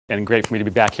and great for me to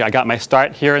be back here. I got my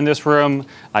start here in this room.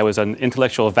 I was an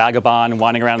intellectual vagabond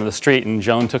wandering around in the street, and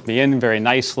Joan took me in very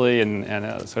nicely, and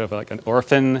sort of like an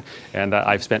orphan. And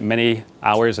I've spent many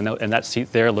hours in that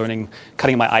seat there learning,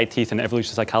 cutting my eye teeth in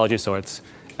evolutionary psychology, so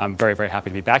I'm very, very happy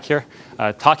to be back here,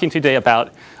 talking today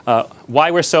about why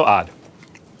we're so odd.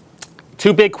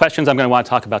 Two big questions I'm going to want to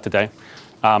talk about today.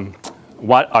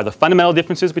 What are the fundamental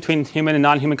differences between human and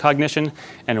non-human cognition,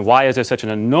 and why is there such an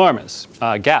enormous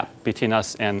gap between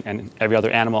us and every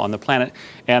other animal on the planet?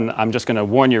 And I'm just going to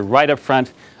warn you right up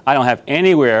front, I don't have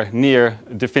anywhere near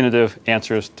definitive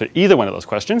answers to either one of those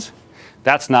questions.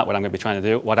 That's not what I'm going to be trying to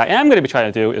do. What I am going to be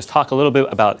trying to do is talk a little bit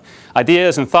about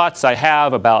ideas and thoughts I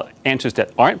have about answers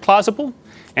that aren't plausible,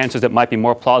 answers that might be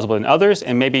more plausible than others,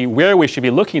 and maybe where we should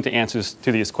be looking to answers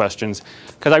to these questions,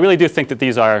 because I really do think that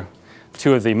these are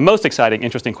two of the most exciting,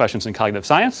 interesting questions in cognitive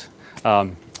science.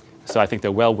 So I think they're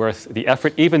well worth the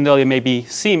effort, even though they may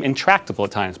seem intractable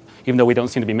at times, even though we don't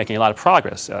seem to be making a lot of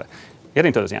progress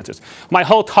getting to those answers. My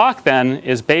whole talk, then,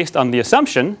 is based on the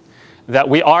assumption that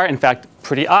we are, in fact,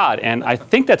 pretty odd. And I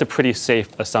think that's a pretty safe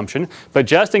assumption. But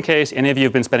just in case any of you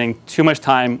have been spending too much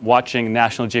time watching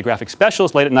National Geographic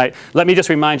specials late at night, let me just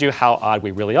remind you how odd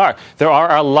we really are. There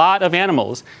are a lot of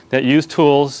animals that use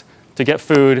tools to get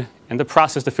food and to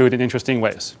process the food in interesting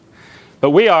ways. But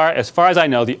we are, as far as I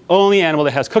know, the only animal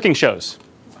that has cooking shows.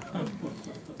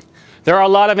 There are a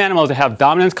lot of animals that have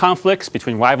dominance conflicts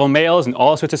between rival males in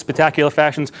all sorts of spectacular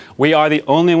fashions. We are the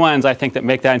only ones, I think, that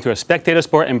make that into a spectator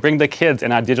sport and bring the kids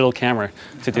and our digital camera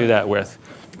to do that with.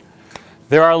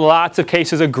 There are lots of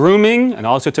cases of grooming and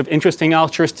all sorts of interesting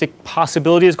altruistic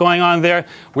possibilities going on there.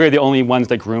 We're the only ones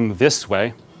that groom this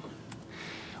way.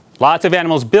 Lots of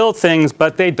animals build things,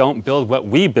 but they don't build what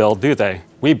we build, do they?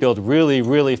 We build really,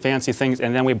 really fancy things,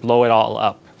 and then we blow it all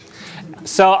up.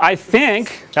 So I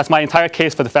think that's my entire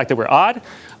case for the fact that we're odd.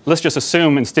 Let's just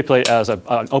assume and stipulate as an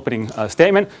opening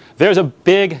statement, there's a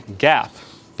big gap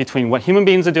between what human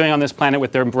beings are doing on this planet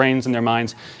with their brains and their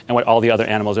minds and what all the other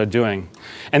animals are doing.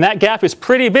 And that gap is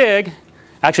pretty big,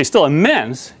 actually still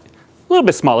immense, a little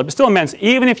bit smaller, but still immense,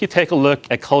 even if you take a look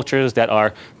at cultures that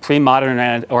are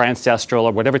pre-modern or ancestral,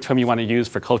 or whatever term you want to use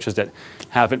for cultures that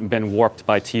haven't been warped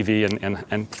by TV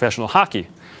and professional hockey.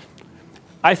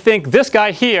 I think this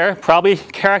guy here probably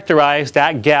characterized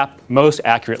that gap most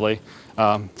accurately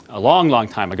a long, long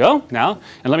time ago now.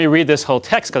 And let me read this whole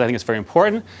text because I think it's very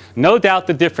important. No doubt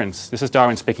the difference, this is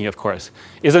Darwin speaking, of course,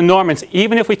 is enormous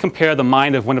even if we compare the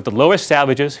mind of one of the lowest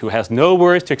savages who has no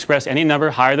words to express any number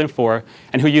higher than 4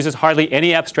 and who uses hardly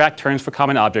any abstract terms for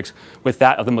common objects with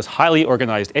that of the most highly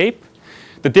organized ape.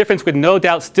 The difference would no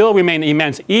doubt still remain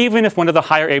immense even if one of the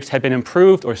higher apes had been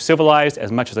improved or civilized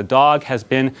as much as a dog has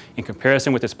been in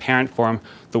comparison with its parent form,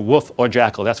 the wolf or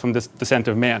jackal. That's from the Descent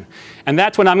of Man. And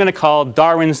that's what I'm going to call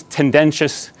Darwin's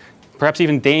tendentious, perhaps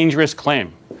even dangerous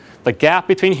claim. The gap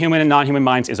between human and non-human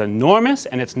minds is enormous,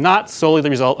 and it's not solely the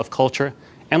result of culture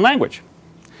and language.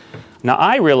 Now,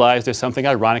 I realize there's something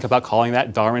ironic about calling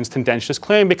that Darwin's tendentious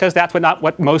claim, because that's not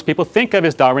what most people think of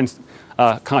as Darwin's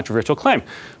controversial claim.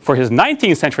 For his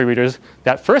 19th century readers,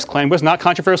 that first claim was not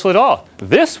controversial at all.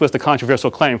 This was the controversial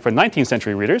claim for 19th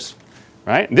century readers,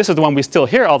 right? This is the one we still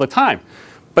hear all the time.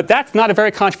 But that's not a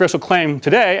very controversial claim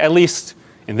today, at least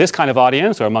in this kind of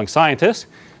audience or among scientists.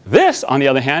 This, on the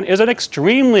other hand, is an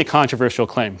extremely controversial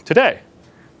claim today.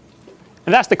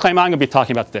 And that's the claim I'm going to be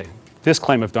talking about today, this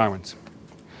claim of Darwin's.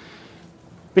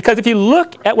 Because if you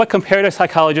look at what comparative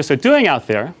psychologists are doing out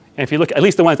there, and if you look at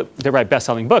least the ones that write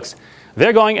best-selling books,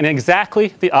 they're going in exactly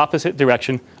the opposite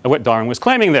direction of what Darwin was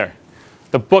claiming there.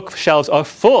 The bookshelves are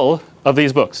full of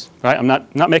these books, right? I'm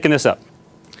not making this up.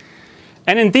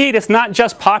 And indeed, it's not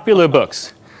just popular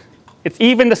books. It's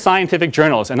even the scientific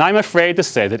journals. And I'm afraid to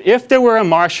say that if there were a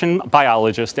Martian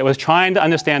biologist that was trying to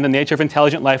understand the nature of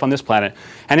intelligent life on this planet,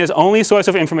 and his only source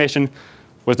of information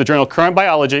was the journal Current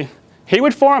Biology, he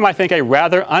would form, I think, a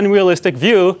rather unrealistic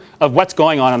view of what's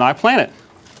going on our planet.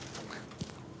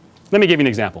 Let me give you an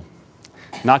example.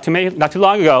 Not too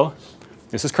long ago,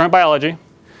 this is Current Biology,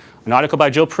 an article by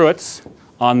Jill Pruitt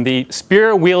on the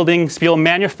spear-wielding, spear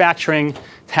manufacturing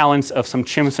talents of some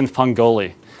chimps and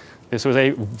fungoli. This was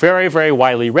a very, very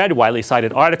widely read, widely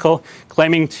cited article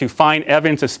claiming to find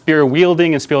evidence of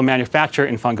spear-wielding and spear manufacture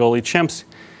in fungoli chimps.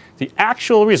 The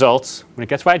actual results, when it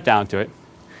gets right down to it,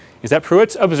 is that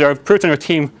Pruitt and her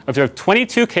team observed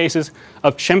 22 cases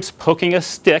of chimps poking a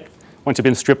stick, once it had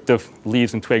been stripped of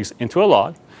leaves and twigs, into a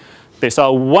log. They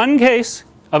saw one case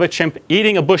of a chimp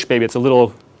eating a bush baby. It's a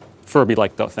little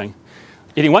Furby-like thing.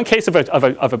 Eating one case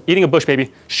of eating a bush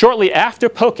baby shortly after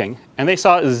poking, and they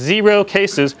saw 0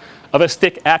 cases of a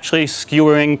stick actually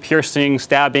skewering, piercing,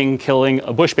 stabbing, killing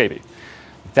a bush baby.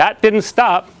 That didn't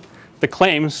stop the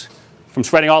claims from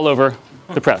spreading all over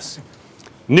the press.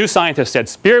 New Scientist said,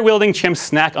 spear-wielding chimps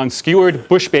snack on skewered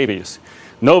bush babies.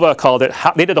 Nova called it,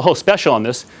 they did a whole special on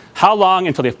this, how long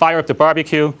until they fire up the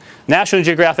barbecue. National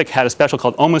Geographic had a special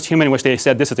called Almost Human, in which they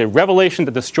said this is a revelation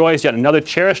that destroys yet another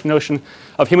cherished notion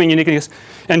of human uniqueness.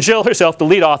 And Jill herself, the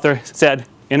lead author, said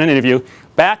in an interview,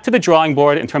 back to the drawing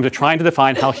board in terms of trying to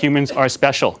define how humans are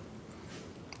special.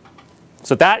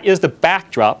 So that is the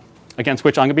backdrop against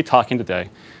which I'm going to be talking today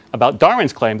about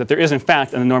Darwin's claim that there is, in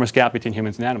fact, an enormous gap between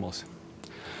humans and animals.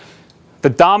 The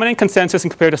dominant consensus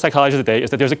in comparative psychology today is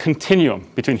that there's a continuum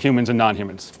between humans and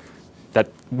non-humans.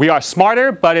 That we are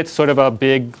smarter, but it's sort of a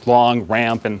big, long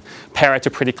ramp, and parrots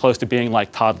are pretty close to being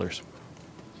like toddlers.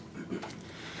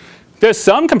 There's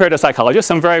some comparative psychologists,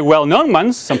 some very well-known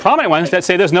ones, some prominent ones, that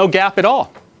say there's no gap at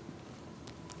all,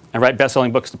 and write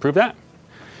best-selling books to prove that.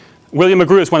 William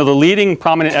McGrew is one of the leading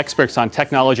prominent experts on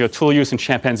technology or tool use in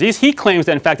chimpanzees. He claims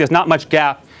that, in fact, there's not much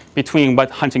gap between what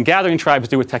hunting-gathering tribes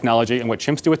do with technology and what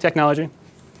chimps do with technology.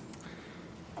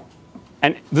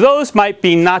 And those might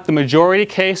be not the majority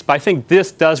case, but I think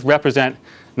this does represent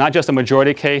not just a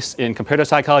majority case in comparative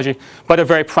psychology, but a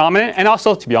very prominent and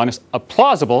also, to be honest, a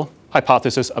plausible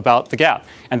hypothesis about the gap.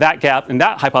 And that gap, and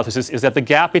that hypothesis is that the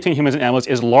gap between humans and animals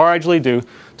is largely due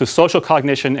to social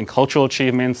cognition and cultural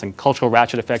achievements and cultural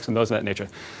ratchet effects and those of that nature.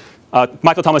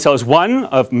 Michael Tomasello is one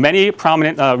of many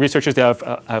prominent researchers that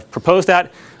have proposed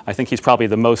that. I think he's probably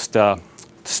the most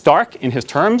stark in his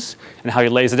terms and how he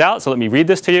lays it out. So let me read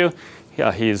this to you.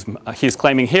 He's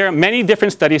claiming here, many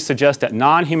different studies suggest that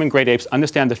non-human great apes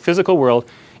understand the physical world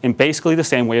in basically the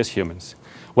same way as humans.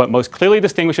 What most clearly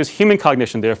distinguishes human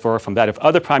cognition, therefore, from that of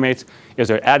other primates is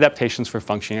their adaptations for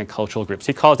functioning in cultural groups.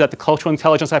 He calls that the cultural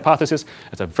intelligence hypothesis.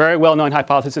 It's a very well-known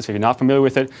hypothesis if you're not familiar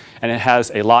with it, and it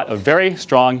has a lot of very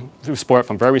strong support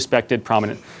from very respected,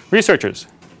 prominent researchers.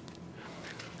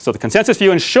 So the consensus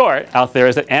view, in short, out there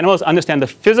is that animals understand the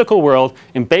physical world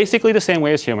in basically the same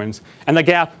way as humans, and the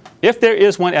gap, if there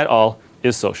is one at all,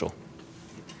 is social.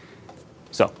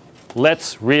 So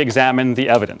let's re-examine the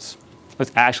evidence.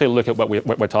 Let's actually look at what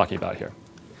we're talking about here.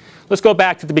 Let's go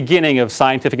back to the beginning of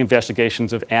scientific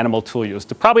investigations of animal tool use.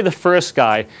 Probably the first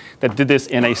guy that did this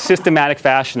in a systematic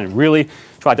fashion and really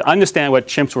tried to understand what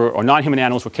chimps were, or non-human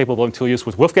animals were capable of tool use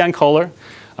was Wolfgang Kohler.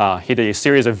 He did a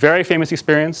series of very famous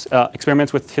experiments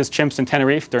with his chimps in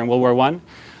Tenerife during World War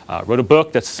I. Wrote a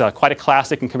book that's quite a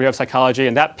classic in comparative psychology,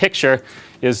 and that picture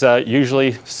is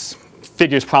usually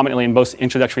figures prominently in most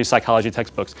introductory psychology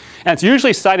textbooks. And it's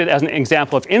usually cited as an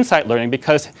example of insight learning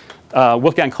because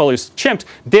Wolfgang Kohler's chimps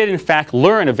did, in fact,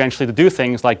 learn eventually to do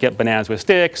things like get bananas with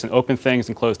sticks and open things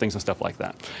and close things and stuff like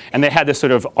that. And they had this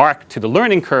sort of arc to the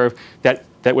learning curve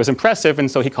that was impressive, and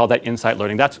so he called that insight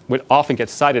learning. That's what often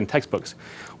gets cited in textbooks.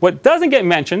 What doesn't get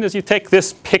mentioned is you take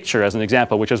this picture as an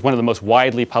example, which is one of the most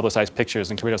widely publicized pictures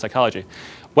in comparative psychology.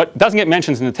 What doesn't get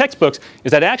mentioned in the textbooks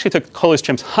is that it actually took Kohler's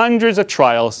chimps hundreds of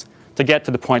trials to get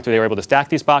to the point where they were able to stack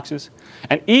these boxes.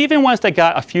 And even once they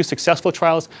got a few successful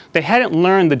trials, they hadn't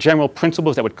learned the general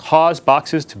principles that would cause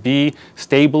boxes to be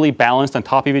stably balanced on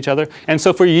top of each other. And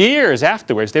so for years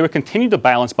afterwards, they would continue to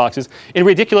balance boxes in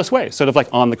ridiculous ways, sort of like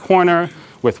on the corner,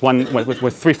 with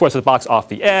 3/4 of the box off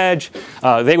the edge.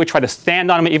 They would try to stand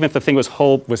on them even if the thing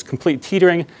was complete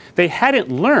teetering. They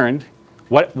hadn't learned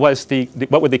what were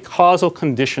the causal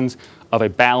conditions of a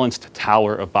balanced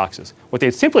tower of boxes. What they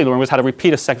had simply learned was how to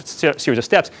repeat a series of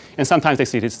steps, and sometimes they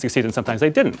succeeded and sometimes they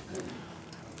didn't.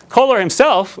 Kohler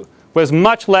himself was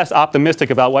much less optimistic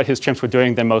about what his chimps were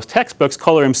doing than most textbooks.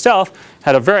 Kohler himself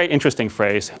had a very interesting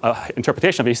phrase,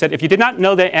 interpretation of it. He said, if you did not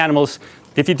know that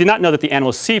the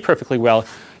animals see perfectly well,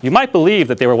 you might believe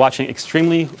that you were watching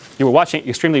extremely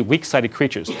weak-sighted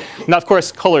creatures. Now, of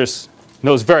course, Kohler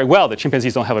knows very well that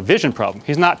chimpanzees don't have a vision problem.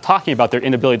 He's not talking about their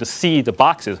inability to see the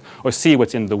boxes or see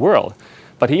what's in the world.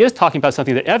 But he is talking about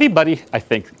something that everybody, I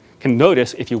think, can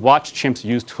notice if you watch chimps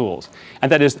use tools.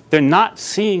 And that is, they're not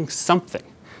seeing something.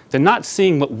 They're not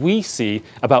seeing what we see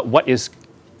about what is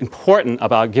important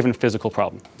about a given physical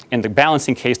problem. In the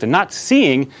balancing case, they're not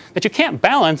seeing that you can't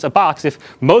balance a box if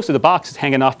most of the box is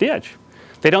hanging off the edge.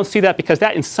 They don't see that because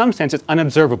that, in some sense, is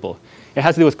unobservable. It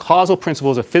has to do with causal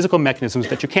principles of physical mechanisms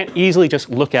that you can't easily just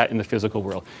look at in the physical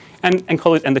world. And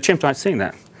the chimps aren't seeing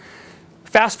that.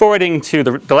 Fast forwarding to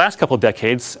the last couple of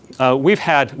decades, we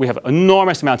have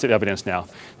enormous amounts of evidence now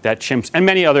that chimps and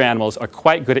many other animals are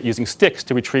quite good at using sticks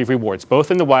to retrieve rewards, both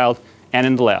in the wild and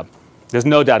in the lab. There's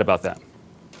no doubt about that.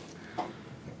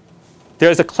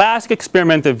 There's a classic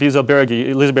experiment that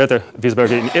Elisabetta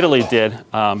Wieselberger in Italy did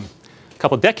a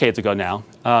couple of decades ago now,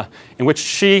 in which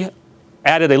she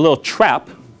added a little trap,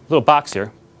 little box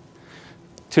here,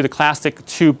 to the classic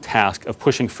tube task of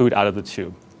pushing food out of the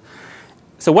tube.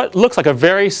 So what looks like a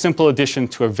very simple addition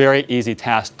to a very easy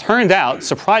task turned out,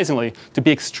 surprisingly, to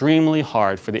be extremely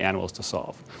hard for the animals to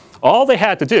solve. All they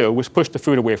had to do was push the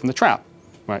food away from the trap.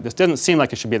 Right? This doesn't seem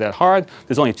like it should be that hard.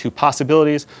 There's only two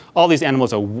possibilities. All these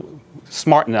animals are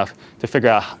smart enough to figure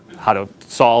out how to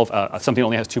solve something that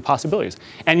only has two possibilities.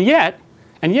 And yet,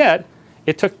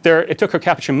 it took her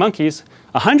capuchin monkeys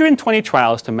 120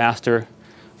 trials to master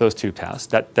those tube tasks,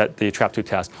 the trap tube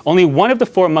task. Only one of the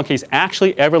 4 monkeys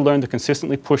actually ever learned to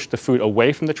consistently push the food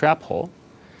away from the trap hole.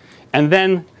 And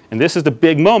then, and this is the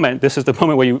big moment, this is the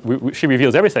moment where she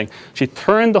reveals everything, she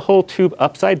turned the whole tube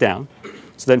upside down,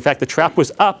 so that in fact the trap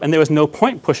was up and there was no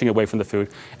point pushing away from the food,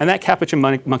 and that capuchin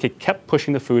monkey kept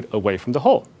pushing the food away from the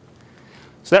hole.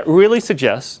 So that really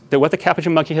suggests that what the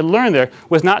capuchin monkey had learned there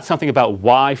was not something about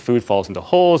why food falls into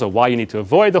holes or why you need to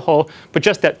avoid the hole, but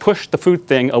just that push the food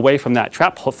thing away from that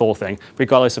trap hole thing,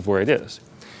 regardless of where it is.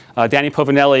 Danny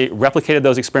Povinelli replicated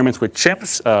those experiments with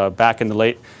chimps back in the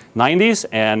late 90s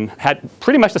and had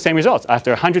pretty much the same results.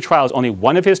 After 100 trials, only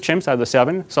one of his chimps out of the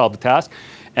 7 solved the task.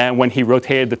 And when he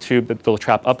rotated the tube, the little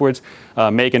trap upwards,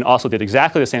 Megan also did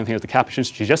exactly the same thing as the capuchins.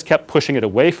 She just kept pushing it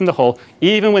away from the hole,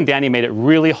 even when Danny made it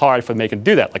really hard for Megan to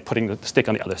do that, like putting the stick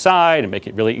on the other side and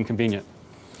making it really inconvenient.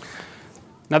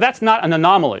 Now that's not an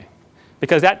anomaly,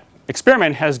 because that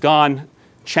experiment has garnered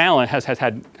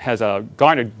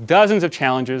dozens of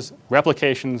challenges,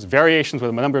 replications, variations with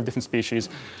a number of different species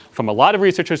from a lot of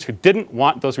researchers who didn't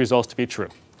want those results to be true,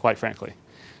 quite frankly.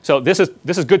 So this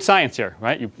is good science here,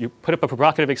 right? You put up a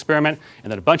provocative experiment, and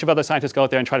then a bunch of other scientists go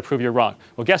out there and try to prove you're wrong.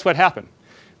 Well, guess what happened?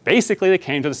 Basically, they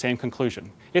came to the same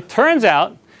conclusion. It turns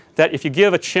out that if you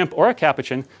give a chimp or a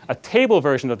capuchin a table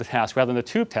version of the task rather than the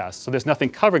tube task, so there's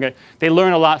nothing covering it, they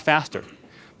learn a lot faster.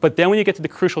 But then when you get to the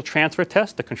crucial transfer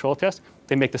test, the control test,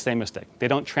 they make the same mistake. They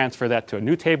don't transfer that to a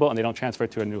new table, and they don't transfer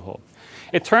it to a new hole.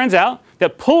 It turns out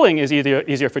that pulling is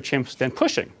easier for chimps than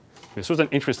pushing. This was an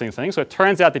interesting thing. So it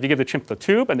turns out that if you give the chimp the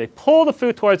tube and they pull the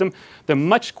food towards them, they're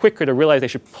much quicker to realize they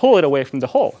should pull it away from the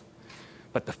hole.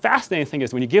 But the fascinating thing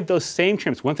is when you give those same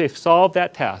chimps, once they've solved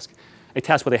that task, a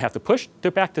task where they have to push,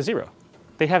 they're back to 0.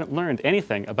 They haven't learned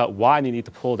anything about why they need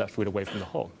to pull that food away from the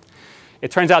hole. It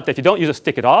turns out that if you don't use a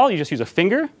stick at all, you just use a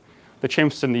finger, the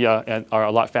chimps are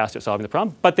a lot faster at solving the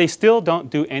problem, but they still don't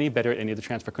do any better at any of the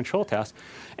transfer control tasks.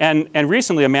 And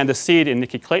recently, Amanda Seed in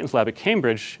Nikki Clayton's lab at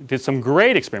Cambridge did some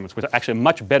great experiments with actually a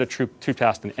much better tube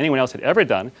task than anyone else had ever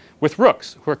done with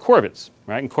rooks, who are corvids,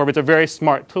 right? And corvids are very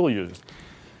smart tool users.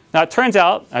 Now, it turns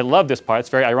out, I love this part, it's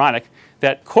very ironic,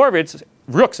 that corvids,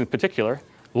 rooks in particular,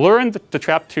 learn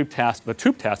the tube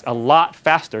task a lot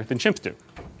faster than chimps do.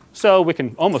 So we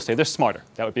can almost say they're smarter.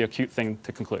 That would be a cute thing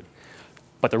to conclude.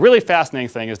 But the really fascinating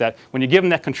thing is that when you give them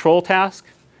that control task,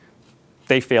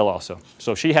 they fail also.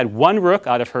 So she had 1 rook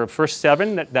out of her first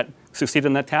 7 that succeeded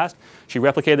in that task. She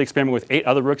replicated the experiment with 8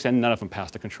 other rooks, and none of them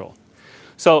passed the control.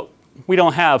 So we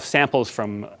don't have samples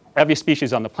from every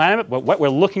species on the planet, but what we're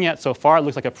looking at so far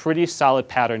looks like a pretty solid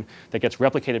pattern that gets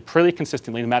replicated pretty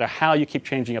consistently no matter how you keep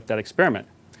changing up that experiment.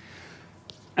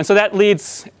 And so that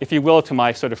leads, if you will, to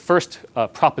my sort of first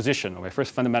proposition, or my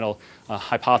first fundamental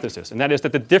hypothesis, and that is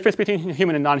that the difference between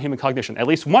human and non-human cognition, at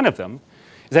least one of them,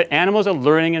 is that animals are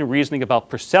learning and reasoning about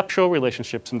perceptual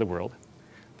relationships in the world,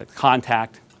 that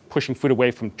contact, pushing food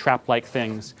away from trap-like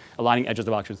things, aligning edges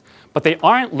of objects, but they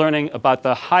aren't learning about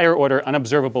the higher order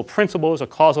unobservable principles or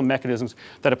causal mechanisms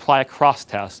that apply across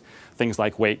tasks, things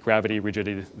like weight, gravity,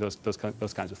 rigidity, those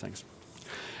kinds of things.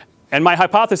 And my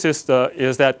hypothesis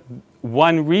is that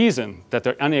one reason that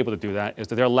they're unable to do that is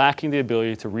that they're lacking the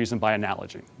ability to reason by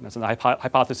analogy. And that's a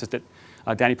hypothesis that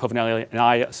Danny Povinelli and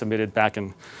I submitted back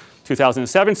in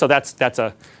 2007. So that's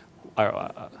a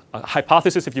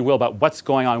hypothesis, if you will, about what's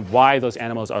going on, why those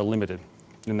animals are limited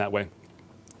in that way.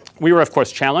 We were, of course,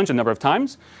 challenged a number of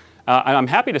times. And I'm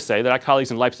happy to say that our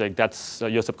colleagues in Leipzig, that's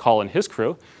Josep Koll and his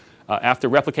crew, after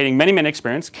replicating many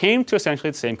experiments, came to essentially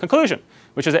the same conclusion,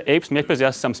 which is that apes may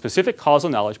possess some specific causal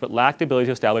knowledge but lack the ability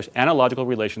to establish analogical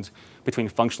relations between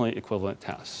functionally equivalent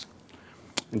tasks.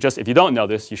 And just if you don't know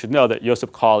this, you should know that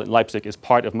Josep Koll in Leipzig is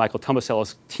part of Michael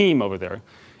Tomasello's team over there,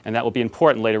 and that will be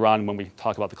important later on when we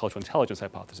talk about the cultural intelligence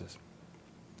hypothesis.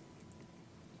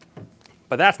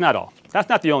 But that's not all. That's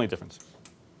not the only difference.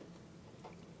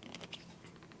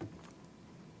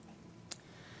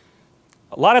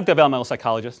 A lot of developmental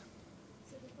psychologists.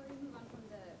 So before you move on from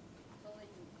the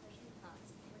pulling pushing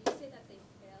task, when you say that they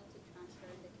fail to transfer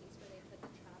in the case where they put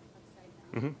the trap upside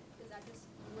down, does that just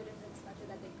would have expected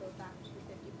that they go back to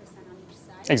 50% on each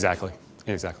side? Exactly.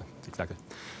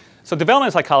 So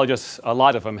development psychologists, a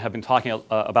lot of them, have been talking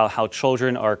about how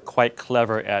children are quite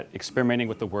clever at experimenting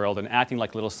with the world and acting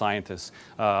like little scientists.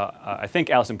 I think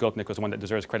Alison Gopnik was the one that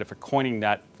deserves credit for coining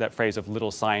that phrase of little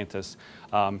scientists.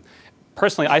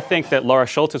 Personally, I think that Laura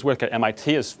Schultz's work at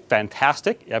MIT is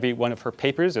fantastic. Every one of her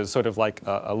papers is sort of like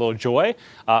a little joy.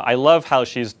 I love how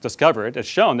she's discovered, has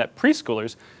shown that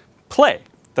preschoolers play,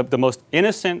 the most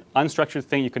innocent, unstructured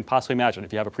thing you can possibly imagine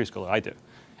if you have a preschooler. I do.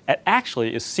 It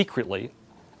actually is secretly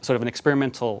sort of an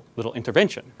experimental little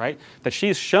intervention, right? That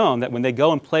she's shown that when they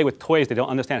go and play with toys, they don't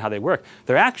understand how they work.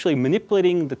 They're actually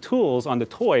manipulating the tools on the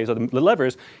toys or the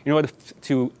levers in order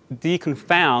to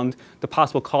deconfound the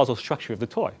possible causal structure of the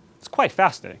toy. It's quite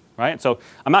fascinating, right? So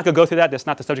I'm not going to go through that. That's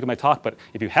not the subject of my talk. But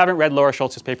if you haven't read Laura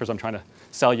Schultz's papers, I'm trying to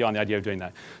sell you on the idea of doing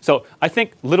that. So I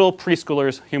think little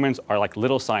preschoolers, humans, are like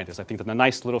little scientists. I think that's a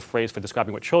nice little phrase for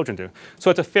describing what children do. So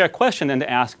it's a fair question then to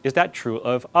ask, is that true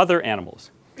of other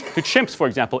animals? Do chimps, for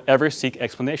example, ever seek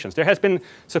explanations? There has been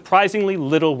surprisingly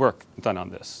little work done on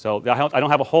this. So I don't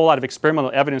have a whole lot of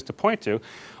experimental evidence to point to.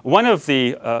 One of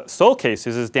the sole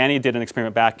cases is Danny did an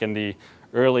experiment back in the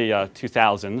early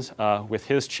 2000s with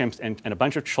his chimps and a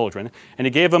bunch of children. And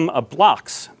he gave them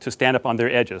blocks to stand up on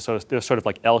their edges. So they're sort of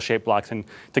like L-shaped blocks. And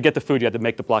to get the food, you had to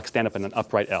make the block stand up in an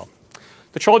upright L.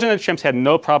 The children and the chimps had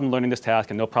no problem learning this task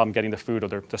and no problem getting the food or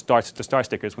the star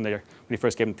stickers when he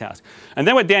first gave them the task. And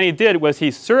then what Danny did was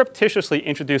he surreptitiously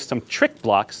introduced some trick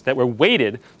blocks that were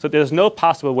weighted so that there's no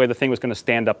possible way the thing was going to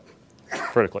stand up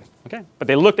vertically. Okay? But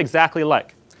they looked exactly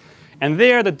alike. And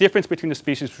there, the difference between the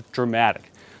species was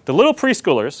dramatic. The little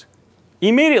preschoolers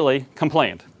immediately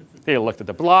complained. They looked at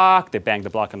the block, they banged the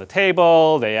block on the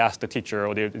table, they asked the teacher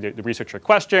or the researcher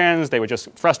questions, they were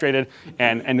just frustrated,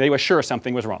 and they were sure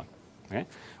something was wrong. Okay?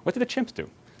 What did the chimps do?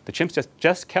 The chimps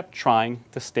just kept trying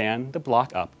to stand the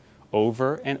block up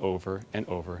over and over and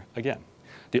over again.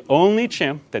 The only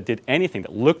chimp that did anything,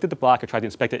 that looked at the block or tried to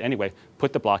inspect it anyway,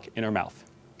 put the block in her mouth.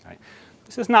 Right?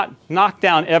 This is not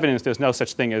knockdown evidence there's no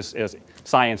such thing as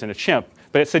science in a chimp,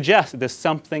 but it suggests that there's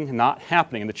something not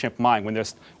happening in the chimp mind when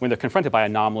they're confronted by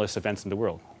anomalous events in the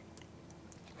world.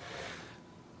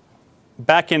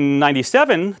 Back in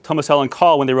 '97, Tomasello and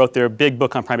Call, when they wrote their big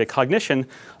book on primate cognition,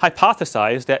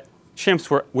 hypothesized that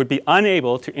chimps would be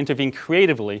unable to intervene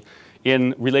creatively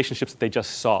in relationships that they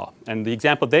just saw. And the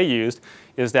example they used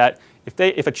is that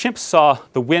if a chimp saw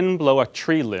the wind blow a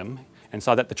tree limb and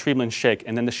saw that the tree limb shake,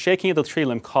 and then the shaking of the tree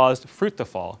limb caused fruit to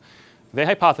fall, they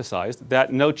hypothesized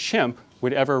that no chimp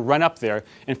would ever run up there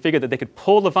and figure that they could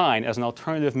pull the vine as an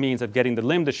alternative means of getting the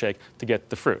limb to shake to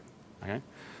get the fruit. Okay?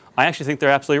 I actually think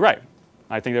they're absolutely right.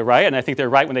 I think they're right, and I think they're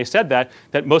right when they said that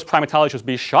most primatologists would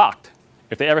be shocked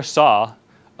if they ever saw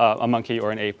a monkey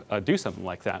or an ape do something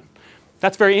like that.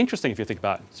 That's very interesting if you think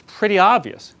about it. It's pretty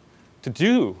obvious to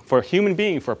do for a human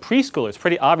being, for a preschooler. It's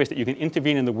pretty obvious that you can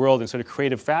intervene in the world in sort of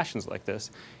creative fashions like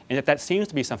this, and that seems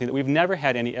to be something that we've never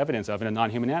had any evidence of in a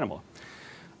non-human animal.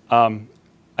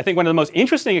 I think one of the most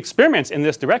interesting experiments in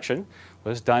this direction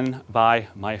was done by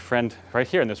my friend right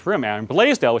here in this room, Aaron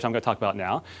Blaisdell, which I'm going to talk about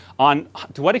now, on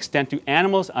to what extent do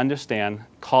animals understand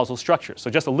causal structures.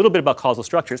 So just a little bit about causal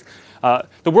structures.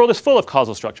 The world is full of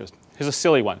causal structures. Here's a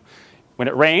silly one. When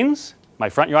it rains, my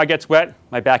front yard gets wet,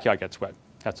 my backyard gets wet.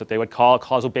 That's what they would call a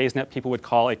causal Bayes net. People would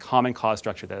call a common cause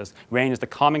structure. That is, rain is the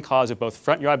common cause of both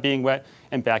front yard being wet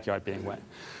and backyard being wet.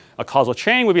 A causal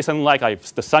chain would be something like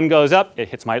the sun goes up, it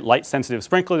hits my light-sensitive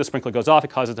sprinkler, the sprinkler goes off, it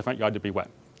causes the front yard to be wet.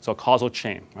 So a causal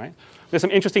chain, right? There's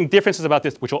some interesting differences about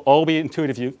this, which will all be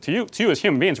intuitive to you as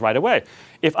human beings right away.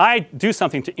 If I do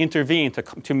something to intervene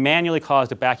to manually cause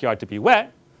the backyard to be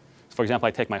wet, for example,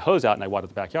 I take my hose out and I water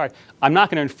the backyard, I'm not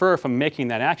going to infer from making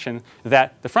that action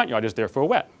that the front yard is therefore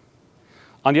wet.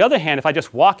 On the other hand, if I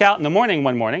just walk out in the morning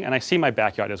one morning and I see my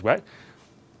backyard is wet,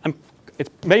 it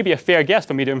may be a fair guess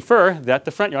for me to infer that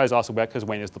the front yard is also wet because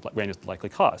rain is the likely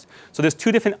cause. So there's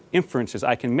two different inferences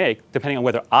I can make depending on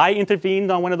whether I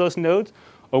intervened on one of those nodes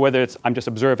or whether I'm just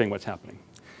observing what's happening.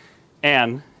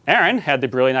 And Aaron had the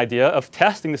brilliant idea of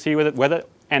testing to see whether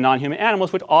non-human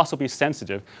animals would also be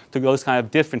sensitive to those kind of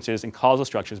differences in causal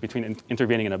structures between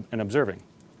intervening and observing.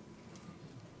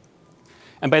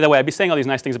 And by the way, I'd be saying all these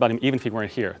nice things about him even if he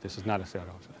weren't here. This is not a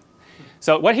pseudo.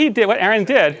 So what Aaron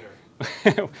did,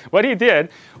 what he did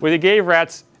was he gave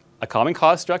rats a common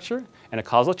cause structure and a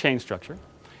causal chain structure.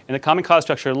 In the common cause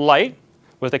structure, light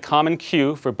was the common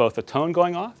cue for both the tone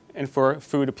going off and for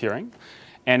food appearing.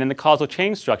 And in the causal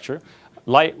chain structure,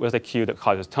 light was the cue that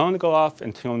causes tone to go off,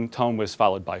 and tone was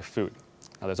followed by food.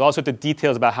 Now, there's all sorts of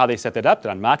details about how they set that up that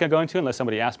I'm not going to go into unless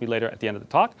somebody asks me later at the end of the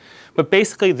talk. But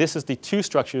basically, this is the two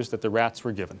structures that the rats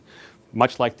were given,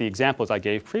 much like the examples I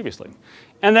gave previously.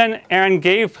 And then Aaron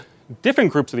gave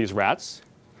different groups of these rats.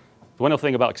 The wonderful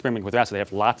thing about experimenting with rats is they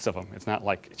have lots of them. It's not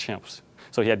like chimps.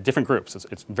 So he had different groups.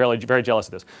 It's very, very jealous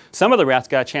of this. Some of the rats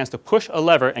got a chance to push a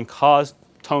lever and cause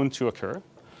tone to occur.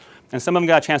 And some of them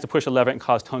got a chance to push a lever and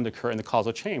cause tone to occur in the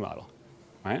causal chain model.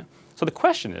 Right? So the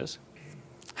question is,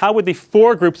 how would the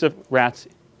 4 groups of rats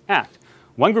act?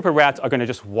 One group of rats are going to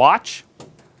just watch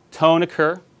tone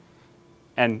occur,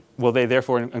 and will they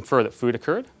therefore infer that food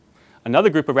occurred? Another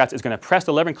group of rats is going to press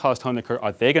the lever and cause tone to occur.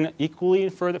 Are they going to equally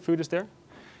infer that food is there?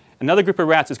 Another group of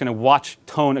rats is going to watch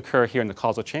tone occur here in the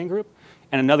causal chain group,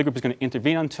 and another group is going to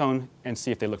intervene on tone and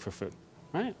see if they look for food.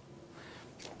 Right?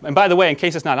 And by the way, in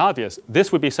case it's not obvious,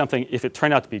 this would be something, if it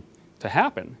turned out to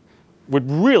happen, would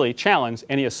really challenge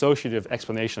any associative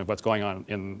explanation of what's going on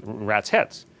in rats'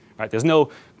 heads. Right? There's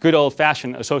no good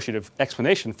old-fashioned associative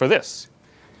explanation for this.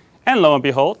 And lo and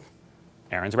behold,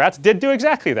 Aaron's rats did do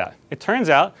exactly that. It turns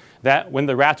out that when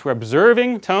the rats were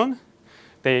observing tone,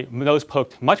 they nose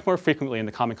poked much more frequently in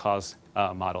the common cause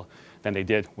model than they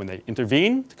did when they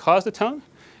intervened to cause the tone.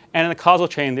 And in the causal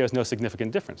chain, there's no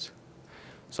significant difference.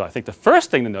 So I think the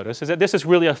first thing to notice is that this is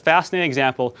really a fascinating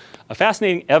example, a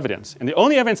fascinating evidence. And the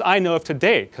only evidence I know of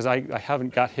today, because I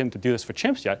haven't got him to do this for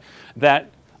chimps yet,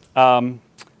 that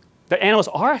animals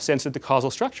are sensitive to causal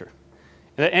structure.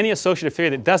 And that any associative theory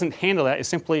that doesn't handle that is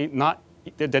simply not,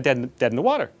 they're dead in the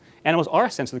water. Animals are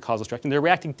sensitive to causal structure, and they're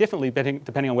reacting differently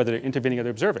depending on whether they're intervening or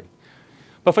they're observing.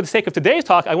 But for the sake of today's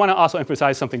talk, I want to also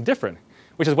emphasize something different,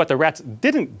 which is what the rats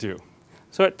didn't do.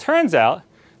 So it turns out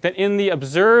that in the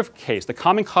observed case, the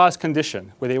common cause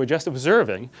condition, where they were just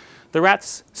observing, the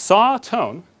rats saw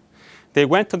tone, they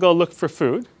went to go look for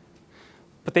food,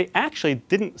 but they actually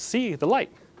didn't see the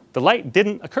light. The light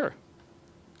didn't occur.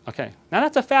 Okay, now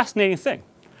that's a fascinating thing.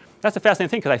 That's a fascinating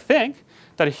thing because I think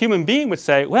that a human being would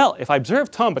say, well, if I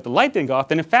observed tone but the light didn't go off,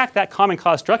 then in fact that common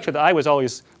cause structure that I was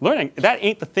always learning, that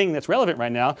ain't the thing that's relevant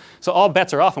right now, so all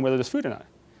bets are off on whether there's food or not.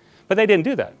 But they didn't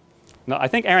do that. Now, I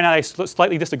think Aaron and I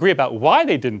slightly disagree about why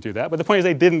they didn't do that, but the point is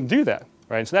they didn't do that.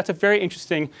 Right? So that's a very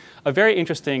interesting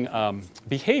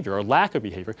behavior or lack of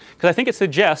behavior, because I think it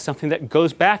suggests something that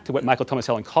goes back to what Michael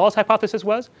Thomas-Helen-Call's hypothesis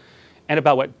was, and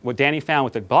about what Danny found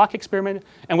with the Bach experiment,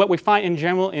 and what we find in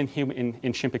general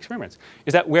in chimp experiments,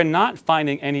 is that we're not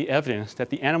finding any evidence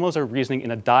that the animals are reasoning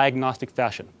in a diagnostic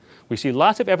fashion. We see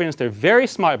lots of evidence they're very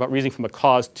smart about reasoning from a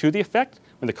cause to the effect,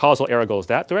 when the causal arrow goes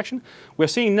that direction. We're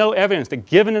seeing no evidence that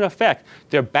given an effect,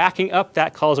 they're backing up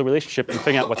that causal relationship and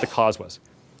figuring out what the cause was.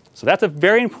 So that's a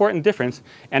very important difference,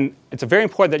 and it's very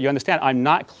important that you understand I'm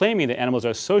not claiming that animals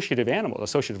are associative animals,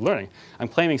 associative learning. I'm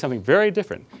claiming something very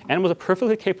different. Animals are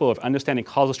perfectly capable of understanding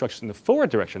causal structures in the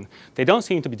forward direction. They don't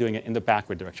seem to be doing it in the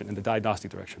backward direction, in the diagnostic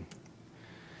direction.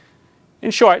 In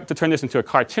short, to turn this into a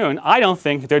cartoon, I don't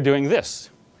think they're doing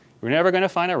this. We're never going to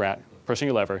find a rat pushing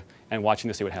a lever and watching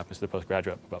to see what happens to the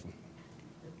postgraduate above them.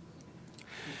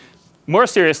 More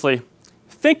seriously,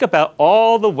 think about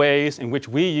all the ways in which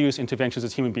we use interventions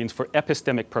as human beings for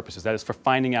epistemic purposes, that is, for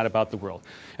finding out about the world.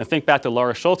 And think back to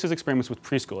Laura Schultz's experiments with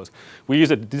preschoolers. We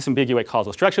use it to disambiguate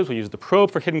causal structures. We use it to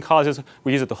probe for hidden causes.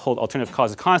 We use it to hold alternative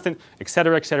causes constant, et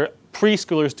cetera, et cetera.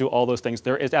 Preschoolers do all those things.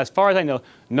 There is, as far as I know,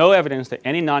 no evidence that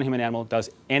any non-human animal does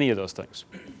any of those things.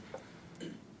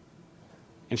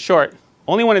 In short,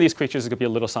 only one of these creatures is going to be a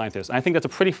little scientist. And I think that's a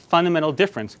pretty fundamental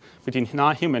difference between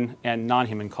non-human and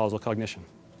non-human causal cognition.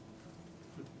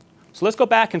 So let's go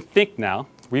back and think now,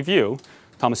 review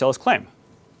Thomas-Hell's claim.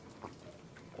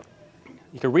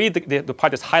 You can read the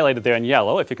part that's highlighted there in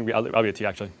yellow, if you can read, I'll read it to you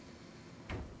actually.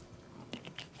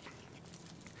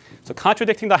 So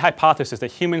contradicting the hypothesis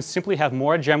that humans simply have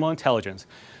more general intelligence,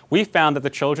 we found that the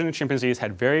children in chimpanzees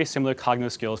had very similar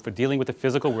cognitive skills for dealing with the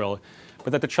physical world,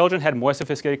 but that the children had more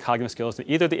sophisticated cognitive skills than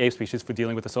either of the ape species for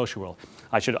dealing with the social world.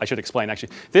 I should explain,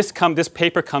 actually. This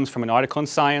paper comes from an article in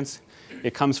Science.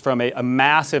 It comes from a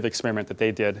massive experiment that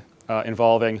they did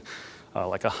involving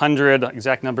like 100,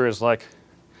 exact number is like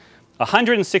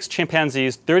 106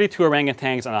 chimpanzees, 32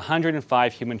 orangutans, and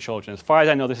 105 human children. As far as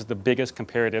I know, this is the biggest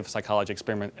comparative psychology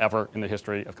experiment ever in the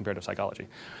history of comparative psychology.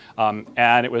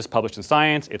 And it was published in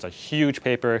Science. It's a huge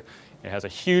paper. It has a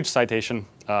huge citation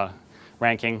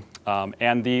ranking.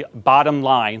 And the bottom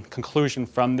line conclusion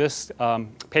from this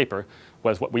paper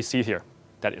was what we see here,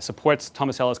 that it supports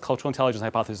Thomas-Hell's cultural intelligence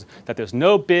hypothesis that there's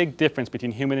no big difference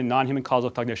between human and non-human causal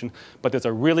cognition, but there's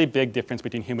a really big difference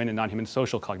between human and non-human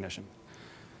social cognition.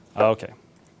 Okay.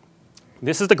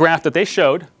 This is the graph that they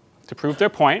showed to prove their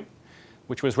point,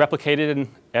 which was replicated in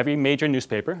every major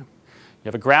newspaper. You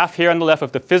have a graph here on the left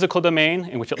of the physical domain,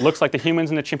 in which it looks like the humans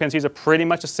and the chimpanzees are pretty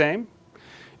much the same,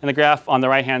 and the graph on the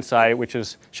right-hand side, which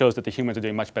shows that the humans are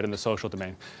doing much better in the social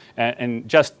domain. And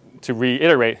just to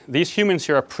reiterate, these humans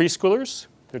here are preschoolers.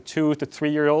 They're 2 to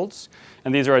 3-year-olds.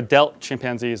 And these are adult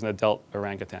chimpanzees and adult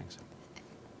orangutans.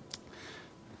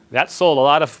 That sold a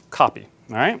lot of copy,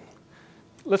 all right?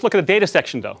 Let's look at the data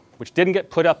section, though, which didn't get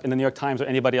put up in the New York Times or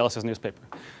anybody else's newspaper.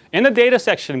 In the data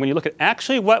section, when you look at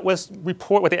actually what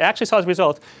they actually saw as a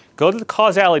result, go to the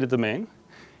causality domain.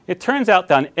 It turns out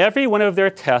that on every one of their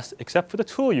tests, except for the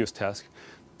tool use test,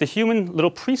 the human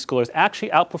little preschoolers actually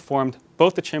outperformed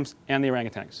both the chimps and the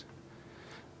orangutans.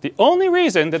 The only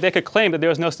reason that they could claim that there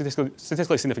was no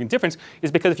statistically significant difference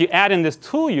is because if you add in this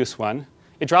tool use one,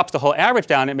 it drops the whole average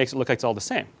down and it makes it look like it's all the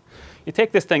same. You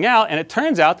take this thing out, and it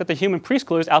turns out that the human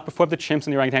preschoolers outperformed the chimps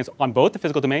and the orangutans on both the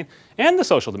physical domain and the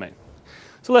social domain.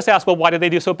 So let's ask, well, why did they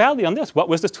do so badly on this? What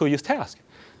was this tool use task?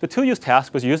 The tool use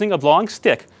task was using a long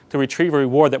stick to retrieve a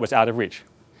reward that was out of reach.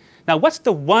 Now, what's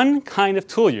the one kind of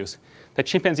tool use that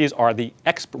chimpanzees are the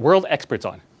world experts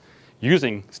on?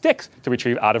 Using sticks to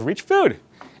retrieve out of reach food.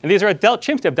 And these are adult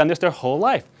chimps that have done this their whole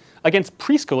life against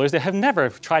preschoolers that have never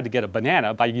tried to get a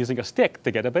banana by using a stick to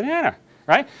get a banana,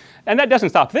 right? And that doesn't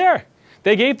stop there.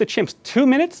 They gave the chimps 2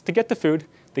 minutes to get the food.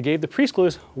 They gave the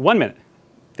preschoolers 1 minute.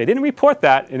 They didn't report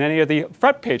that in any of the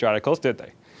front page articles, did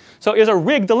they? So it was a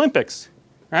rigged Olympics,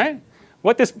 right?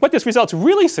 What this results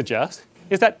really suggest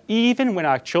is that even when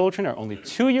our children are only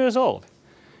 2 years old,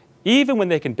 even when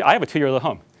they can, I have a 2-year-old at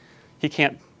home. He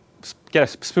can't get a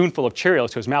spoonful of Cheerios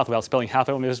to his mouth without spilling half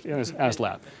of them in his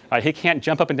lap. Right? He can't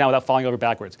jump up and down without falling over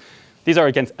backwards. These are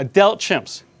against adult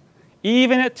chimps.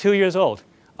 Even at 2 years old,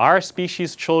 our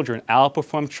species' children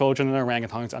outperform children and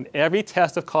orangutans on every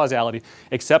test of causality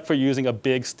except for using a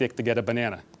big stick to get a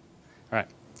banana. All right.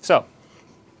 So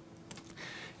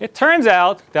it turns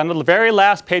out, down to the very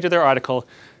last page of their article,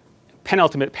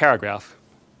 penultimate paragraph,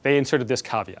 they inserted this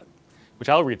caveat, which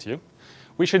I'll read to you.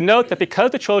 We should note that because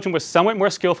the children were somewhat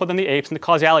more skillful than the apes in the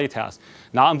causality task,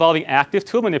 not involving active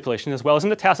tool manipulation as well as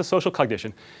in the task of social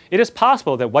cognition, it is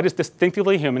possible that what is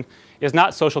distinctively human is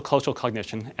not social cultural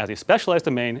cognition as a specialized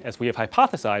domain as we have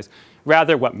hypothesized.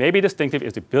 Rather, what may be distinctive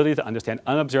is the ability to understand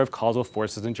unobserved causal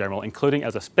forces in general, including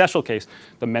as a special case,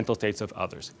 the mental states of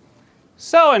others.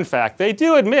 So, in fact, they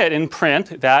do admit in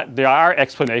print that our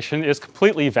explanation is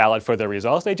completely valid for their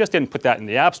results. They just didn't put that in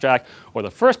the abstract or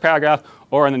the first paragraph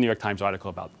or in the New York Times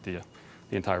article about the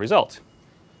entire result.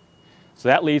 So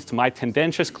that leads to my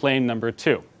tendentious claim number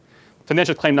 2.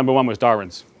 Tendentious claim number 1 was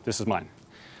Darwin's. This is mine.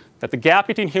 That the gap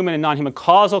between human and non-human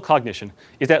causal cognition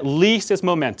is at least as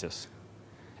momentous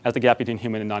as the gap between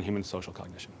human and non-human social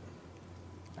cognition.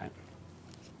 Right?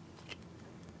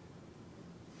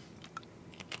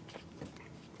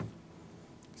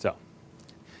 So,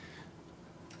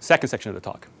 second section of the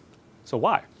talk. So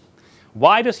why?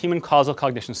 Why does human causal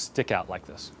cognition stick out like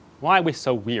this? Why are we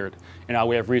so weird in our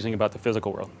way of reasoning about the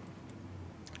physical world?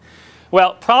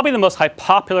 Well, probably the most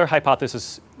popular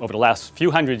hypothesis over the last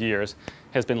few hundred years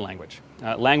has been language.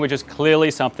 Language is clearly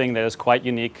something that is quite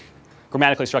unique.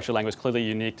 Grammatically structured language is clearly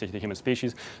unique to the human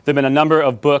species. There have been a number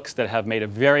of books that have made a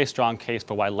very strong case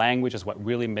for why language is what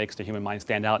really makes the human mind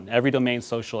stand out in every domain,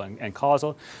 social and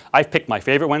causal. I've picked my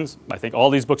favorite ones. I think all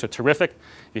these books are terrific.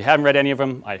 If you haven't read any of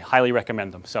them, I highly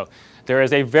recommend them. So there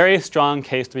is a very strong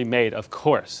case to be made, of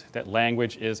course, that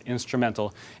language is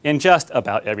instrumental in just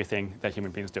about everything that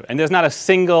human beings do. And there's not a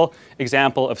single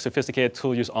example of sophisticated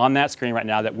tool use on that screen right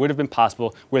now that would have been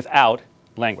possible without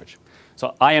language.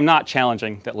 So I am not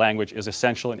challenging that language is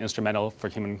essential and instrumental for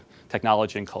human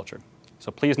technology and culture.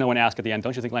 So please no one ask at the end,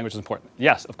 don't you think language is important?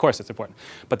 Yes, of course it's important.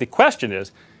 But the question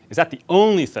is that the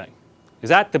only thing? Is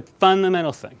that the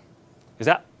fundamental thing? Is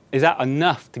that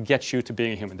enough to get you to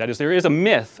being a human? That is, there is a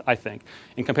myth, I think,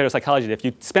 in comparative psychology that if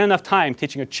you spend enough time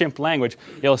teaching a chimp language,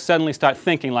 it'll suddenly start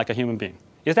thinking like a human being.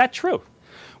 Is that true?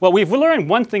 Well, we've learned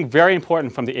one thing very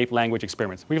important from the ape language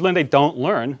experiments. We've learned they don't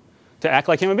learn to act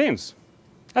like human beings.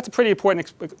 That's a pretty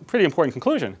important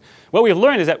conclusion. What we've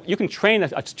learned is that you can train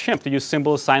a chimp to use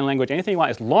symbols, sign language, anything you want,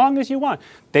 as long as you want.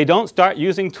 They don't start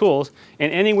using tools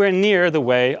in anywhere near the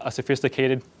way a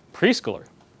sophisticated preschooler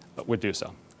would do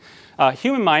so.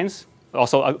 Human minds,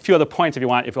 also a few other points if you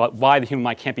want, about why the human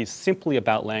mind can't be simply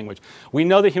about language. We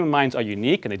know that human minds are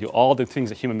unique and they do all the things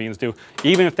that human beings do,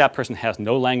 even if that person has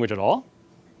no language at all.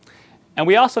 And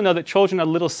we also know that children are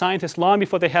little scientists long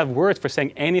before they have words for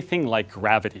saying anything like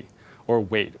gravity or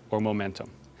weight, or momentum.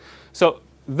 So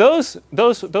those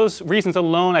reasons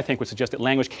alone, I think, would suggest that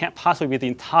language can't possibly be the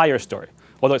entire story,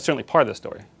 although it's certainly part of the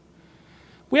story.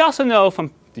 We also know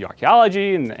from the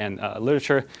archaeology and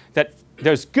literature that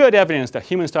there's good evidence that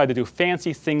humans started to do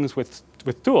fancy things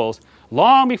with tools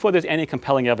long before there's any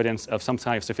compelling evidence of some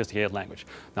kind of sophisticated language.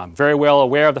 Now, I'm very well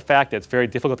aware of the fact that it's very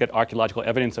difficult to get archaeological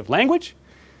evidence of language,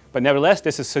 but nevertheless,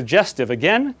 this is suggestive,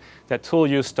 again, that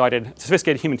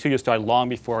sophisticated human tool use started long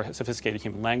before sophisticated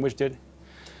human language did.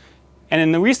 And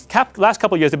in the last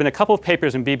couple of years, there have been a couple of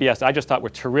papers in BBS that I just thought were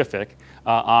terrific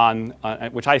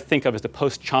which I think of as the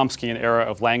post-Chomskyan era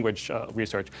of language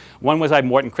research. One was by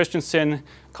Morten Christensen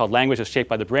called Language is Shaped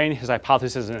by the Brain. His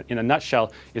hypothesis in a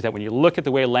nutshell is that when you look at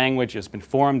the way language has been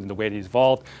formed and the way it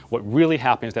evolved, what really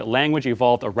happened is that language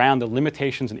evolved around the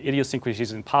limitations and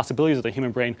idiosyncrasies and possibilities of the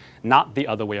human brain, not the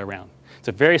other way around. It's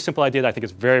a very simple idea that I think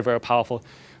is very, very powerful.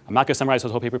 I'm not going to summarize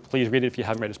this whole paper. Please read it if you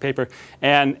haven't read his paper.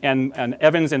 And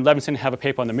Evans and Levinson have a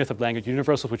paper on the myth of language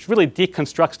universals, which really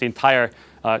deconstructs the entire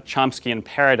Chomskyan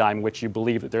paradigm in which you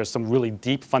believe that there's some really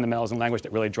deep fundamentals in language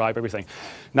that really drive everything.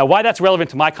 Now, why that's relevant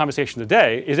to my conversation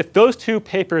today is if those two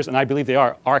papers, and I believe they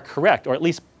are correct, or at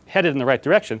least headed in the right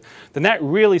direction, then that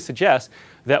really suggests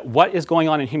that what is going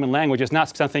on in human language is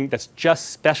not something that's just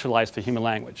specialized for human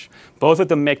language. Both of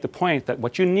them make the point that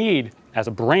what you need as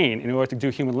a brain in order to do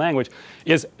human language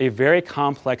is a very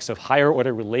complex of higher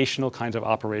order relational kinds of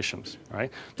operations,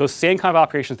 right? Those same kind of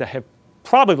operations that have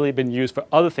probably been used for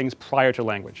other things prior to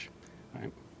language,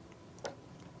 right?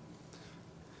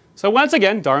 So once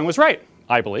again, Darwin was right,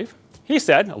 I believe. He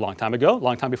said, a long time ago, a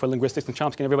long time before linguistics and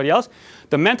Chomsky and everybody else,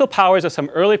 the mental powers of some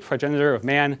early progenitor of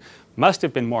man must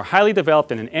have been more highly developed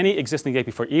than in any existing state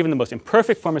before even the most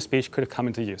imperfect form of speech could have come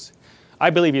into use. I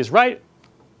believe he is right,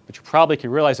 but you probably can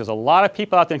realize there's a lot of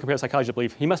people out there in comparative psychology that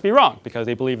believe he must be wrong because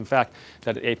they believe, in fact,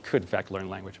 that an ape could, in fact, learn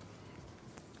language.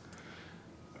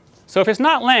 So if it's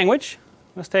not language,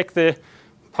 let's take the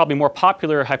probably more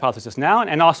popular hypothesis now,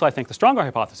 and also I think the stronger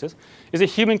hypothesis, is a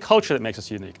human culture that makes us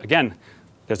unique. Again,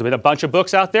 there's been a bunch of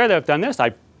books out there that have done this.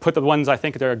 I put the ones I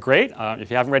think that are great. If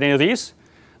you haven't read any of these,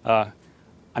 I'm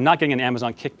not getting an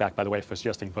Amazon kickback, by the way, for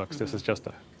suggesting books. This is just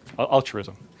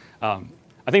altruism.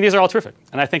 I think these are all terrific,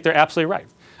 and I think they're absolutely right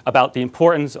about the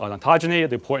importance of ontogeny,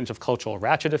 the importance of cultural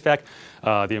ratchet effect,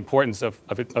 the importance of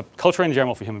culture in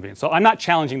general for human beings. So I'm not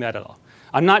challenging that at all.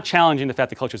 I'm not challenging the fact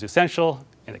that culture is essential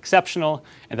and exceptional,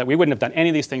 and that we wouldn't have done any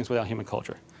of these things without human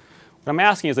culture. What I'm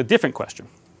asking is a different question.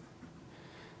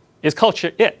 Is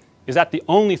culture it? Is that the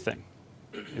only thing?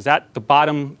 Is that the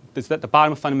bottom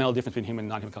fundamental difference between human and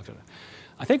non-human culture?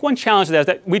 I think one challenge to that is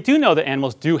that we do know that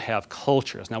animals do have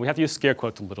cultures. Now, we have to use scare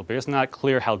quotes a little bit. It's not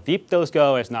clear how deep those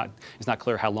go. It's not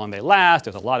clear how long they last.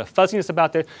 There's a lot of fuzziness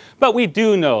about this. But we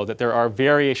do know that there are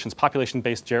variations,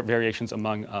 population-based variations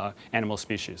among animal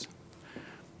species.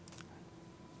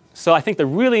 So I think the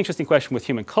really interesting question with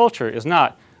human culture is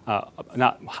not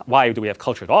why do we have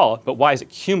culture at all, but why is it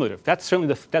cumulative? That's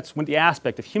certainly that's one of the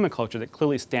aspect of human culture that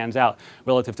clearly stands out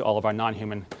relative to all of our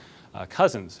non-human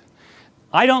cousins.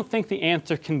 I don't think the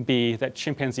answer can be that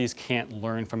chimpanzees can't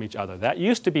learn from each other. That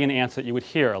used to be an answer that you would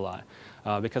hear a lot,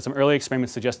 because some early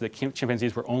experiments suggested that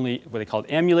chimpanzees were only what they called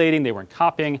emulating, they weren't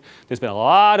copying. There's been a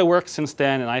lot of work since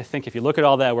then, and I think if you look at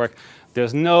all that work,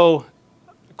 there's no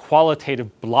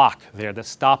qualitative block there that's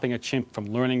stopping a chimp from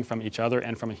learning from each other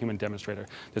and from a human demonstrator.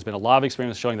 There's been a lot of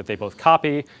experiments showing that they both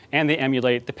copy and they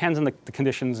emulate. Depends on the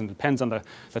conditions and depends on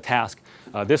the task.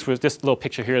 This little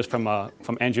picture here is from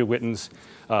Andrew Witten's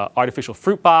artificial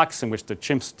fruit box, in which the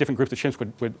chimps, different groups of chimps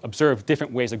would observe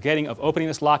different ways of opening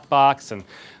this locked box. And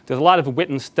there's a lot of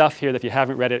Witten stuff here that if you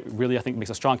haven't read it, really I think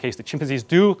makes a strong case that chimpanzees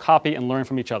do copy and learn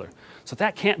from each other. So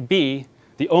that can't be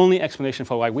the only explanation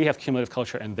for why we have cumulative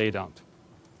culture and they don't.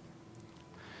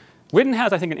 Witten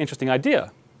has, I think, an interesting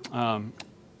idea,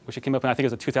 which he came up in, I think it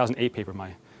was a 2008 paper.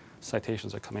 My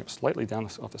citations are coming up slightly down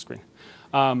off the screen.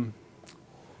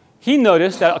 He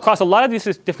noticed that across a lot of these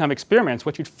different kind of experiments,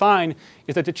 what you'd find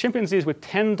is that the chimpanzees would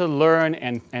tend to learn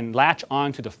and latch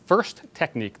on to the first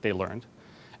technique they learned.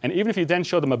 And even if you then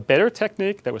show them a better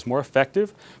technique that was more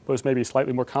effective, but was maybe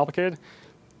slightly more complicated,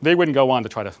 they wouldn't go on to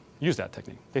try to use that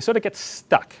technique. They sort of get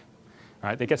stuck.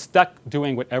 Right? They get stuck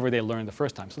doing whatever they learned the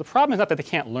first time. So the problem is not that they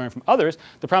can't learn from others.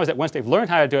 The problem is that once they've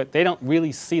learned how to do it, they don't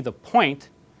really see the point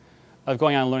of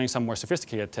going on and learning some more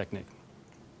sophisticated technique.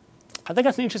 I think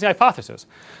that's an interesting hypothesis.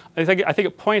 I think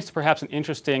it points to perhaps an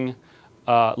interesting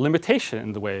limitation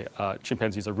in the way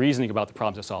chimpanzees are reasoning about the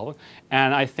problems they're solving.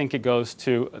 And I think it goes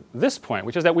to this point,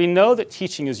 which is that we know that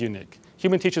teaching is unique.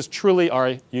 Human teachers truly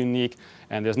are unique,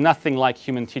 and there's nothing like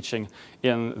human teaching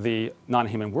in the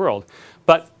non-human world.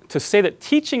 But to say that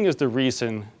teaching is the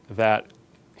reason that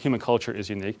human culture is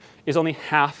unique is only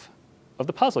half of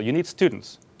the puzzle. You need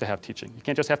students to have teaching. You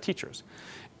can't just have teachers.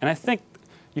 And I think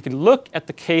you can look at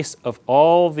the case of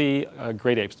all the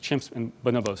great apes, chimps and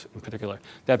bonobos in particular,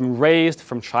 that have been raised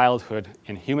from childhood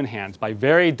in human hands by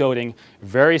very doting,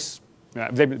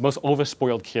 the most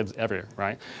overspoiled kids ever,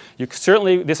 right? This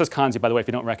is Kanzi, by the way, if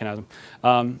you don't recognize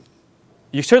him.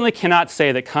 You certainly cannot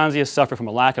say that Kanzias suffer from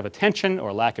a lack of attention or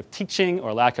a lack of teaching or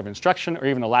a lack of instruction or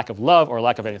even a lack of love or a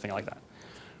lack of anything like that.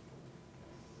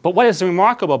 But what is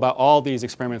remarkable about all these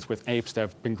experiments with apes that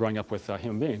have been growing up with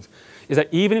human beings is that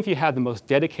even if you have the most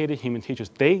dedicated human teachers,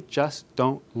 they just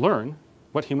don't learn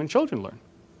what human children learn.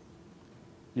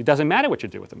 It doesn't matter what you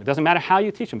do with them. It doesn't matter how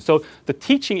you teach them. So the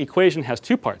teaching equation has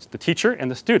two parts, the teacher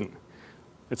and the student.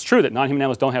 It's true that non-human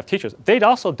animals don't have teachers. They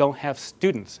also don't have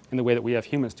students in the way that we have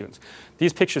human students.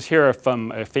 These pictures here are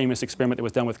from a famous experiment that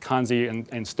was done with Kanzi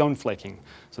and stone flaking.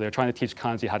 So they were trying to teach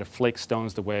Kanzi how to flake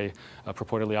stones the way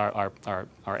purportedly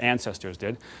our ancestors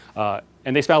did.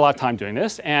 And they spent a lot of time doing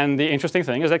this. And the interesting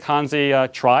thing is that Kanzi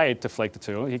tried to flake the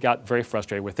two. He got very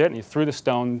frustrated with it, and he threw the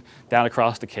stone down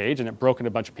across the cage, and it broke into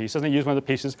a bunch of pieces. And he used one of the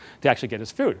pieces to actually get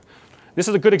his food. This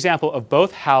is a good example of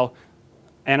both how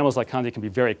animals like Kanzi can be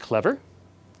very clever,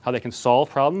 how they can solve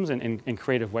problems in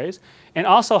creative ways, and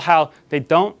also how they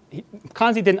don't,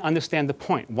 Kanzi didn't understand the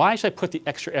point. Why should I put the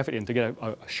extra effort in to get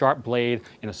a sharp blade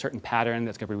in a certain pattern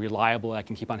that's going to be reliable and I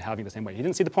can keep on having the same way? He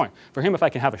didn't see the point. For him, if I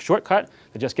can have a shortcut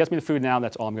that just gets me the food now,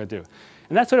 that's all I'm going to do.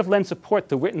 And that sort of lends support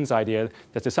to Witten's idea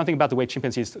that there's something about the way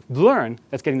chimpanzees learn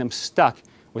that's getting them stuck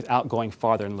without going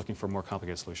farther and looking for more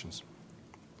complicated solutions.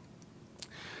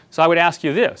 So I would ask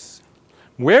you this.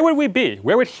 Where would we be?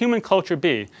 Where would human culture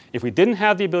be if we didn't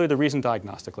have the ability to reason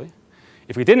diagnostically,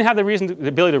 if we didn't have the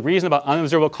ability to reason about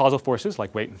unobservable causal forces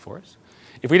like weight and force,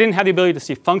 if we didn't have the ability to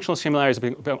see functional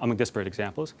similarities among disparate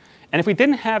examples, and if we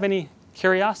didn't have any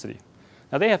curiosity?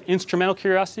 Now, they have instrumental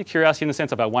curiosity, curiosity in the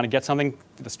sense of I want to get something,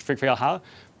 to figure out how,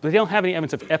 but they don't have any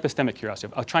evidence of epistemic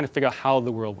curiosity, of trying to figure out how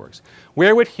the world works.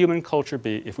 Where would human culture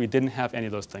be if we didn't have any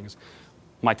of those things?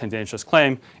 My tendentious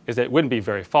claim is that it wouldn't be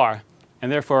very far,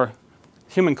 and therefore,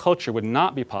 human culture would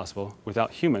not be possible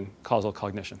without human causal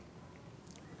cognition.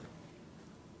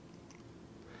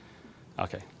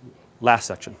 OK, last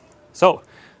section. So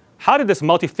how did this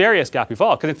multifarious gap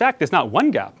evolve? Because in fact, there's not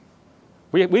one gap.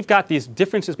 We've got these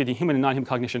differences between human and non-human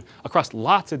cognition across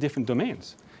lots of different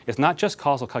domains. It's not just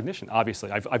causal cognition,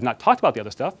 obviously. I've not talked about the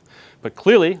other stuff, but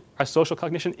clearly our social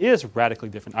cognition is radically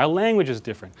different. Our language is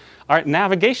different. Our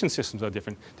navigation systems are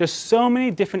different. There's so many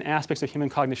different aspects of human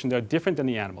cognition that are different than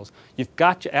the animals. You've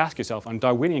got to ask yourself on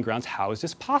Darwinian grounds, how is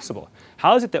this possible?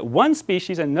 How is it that one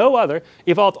species and no other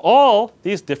evolved all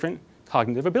these different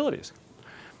cognitive abilities?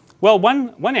 Well,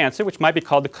 one answer, which might be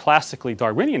called the classically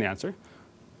Darwinian answer,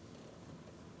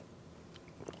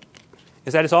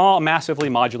 is that it's all massively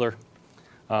modular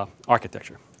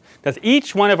architecture. That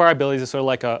each one of our abilities is sort of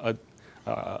like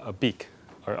a beak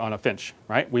or on a finch,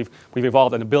 right? We've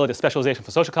evolved an ability, a specialization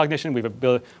for social cognition.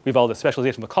 We've evolved a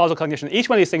specialization for causal cognition. Each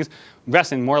one of these things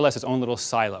rests in more or less its own little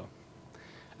silo.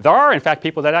 There are, in fact,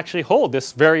 people that actually hold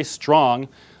this very strong,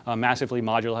 massively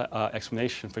modular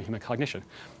explanation for human cognition.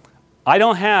 I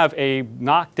don't have a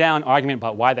knockdown argument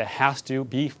about why that has to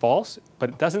be false, but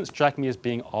it doesn't strike me as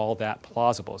being all that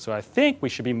plausible. So I think we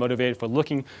should be motivated for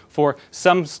looking for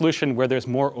some solution where there's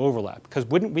more overlap. Because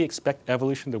wouldn't we expect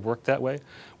evolution to work that way?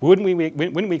 Wouldn't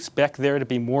we expect there to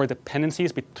be more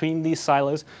dependencies between these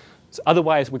silos? So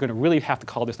otherwise, we're going to really have to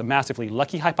call this the massively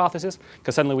lucky hypothesis,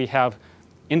 because suddenly we have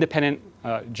independent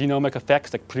genomic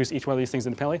effects that produce each one of these things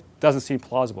independently. Doesn't seem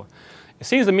plausible. It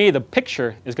seems to me the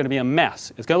picture is going to be a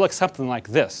mess. It's going to look something like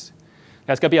this.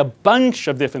 There's going to be a bunch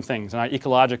of different things in our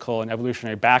ecological and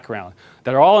evolutionary background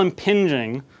that are all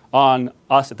impinging on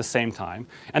us at the same time,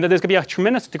 and that there's going to be a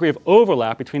tremendous degree of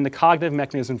overlap between the cognitive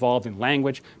mechanisms involved in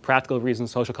language, practical reason,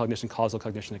 social cognition, causal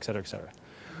cognition, et cetera, et cetera.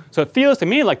 So it feels to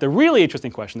me like the really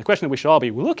interesting question, the question that we should all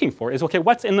be looking for is, OK,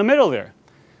 what's in the middle there?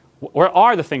 Where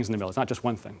are the things in the middle? It's not just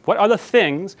one thing. What are the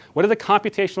things, what are the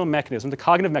computational mechanisms, the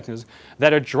cognitive mechanisms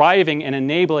that are driving and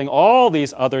enabling all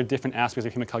these other different aspects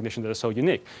of human cognition that are so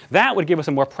unique? That would give us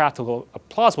a more practical,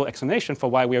 plausible explanation for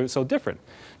why we are so different.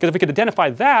 Because if we could identify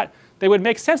that, it would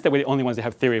make sense that we're the only ones that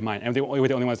have theory of mind, and we're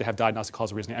the only ones that have diagnostic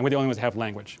causal reasoning, and we're the only ones that have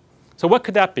language. So what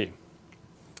could that be?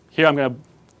 Here I'm going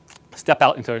to step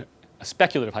out into a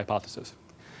speculative hypothesis.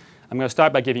 I'm going to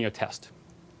start by giving you a test.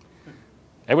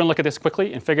 Everyone look at this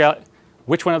quickly and figure out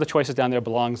which one of the choices down there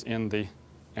belongs in the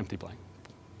empty blank.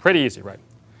 Pretty easy, right?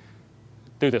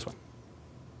 Do this one.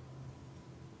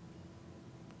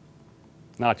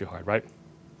 Not too hard, right?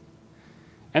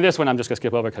 And this one I'm just going to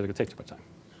skip over because it could take too much time.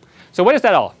 So what is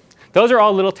that all? Those are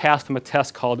all little tasks from a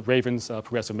test called Raven's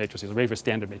progressive matrices, or Raven's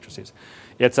standard matrices.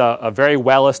 It's a very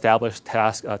well-established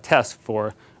test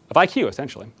for IQ,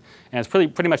 essentially. And it's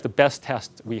pretty much the best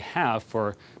test we have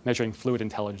for measuring fluid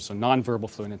intelligence, so nonverbal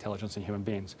fluid intelligence in human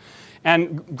beings.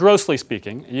 And grossly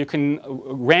speaking, you can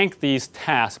rank these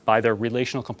tasks by their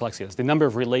relational complexity. It's the number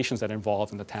of relations that are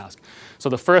involved in the task. So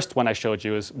the first one I showed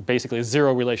you is basically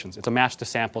 0 relations. It's a match to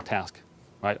sample task.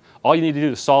 Right? All you need to do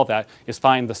to solve that is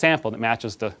find the sample that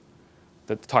matches the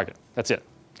target. That's it.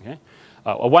 Okay?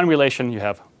 A 1 relation, you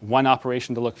have 1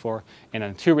 operation to look for. And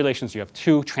in 2 relations, you have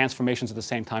 2 transformations at the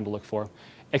same time to look for,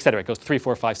 et cetera. It goes 3,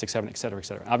 4, 5, 6, 7, et cetera, et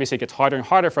cetera. Obviously, it gets harder and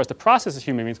harder for us to process as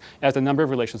human beings as the number of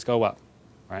relations go up.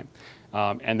 Right?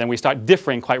 And then we start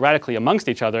differing quite radically amongst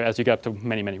each other as you get up to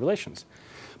many, many relations.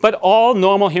 But all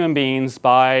normal human beings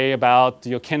by about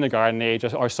kindergarten age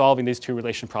are solving these 2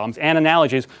 relation problems and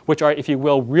analogies, which are, if you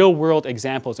will, real-world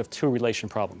examples of 2 relation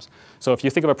problems. So if you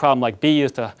think of a problem like bee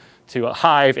is to a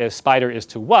hive as spider is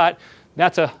to what,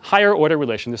 that's a higher order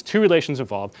relation. There's 2 relations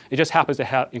involved. It just happens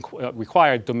to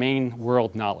require domain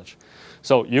world knowledge.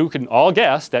 So you can all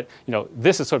guess that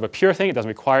this is sort of a pure thing. It doesn't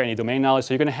require any domain knowledge.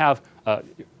 So you're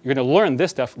going to learn this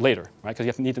stuff later, right? Because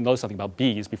you need to know something about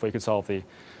bees before you can solve the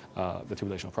 2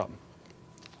 relational problem.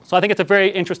 So I think it's a very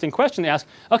interesting question to ask,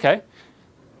 OK,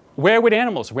 where would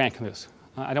animals rank in this?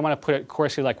 I don't want to put it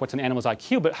coarsely like what's an animal's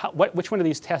IQ, but which one of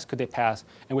these tests could they pass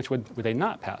and which would they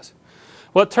not pass?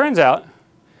 Well, it turns out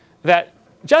that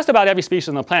just about every species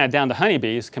on the planet down to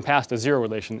honeybees can pass the 0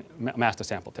 relation master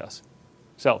sample test.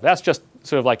 So that's just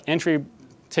sort of like entry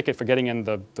ticket for getting in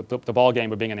the ball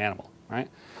game of being an animal. Right?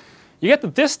 You get to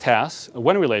this task,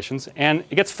 1 relations, and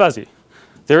it gets fuzzy.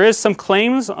 There is some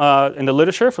claims in the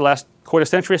literature for the last quarter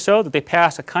century or so that they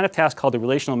pass a kind of task called the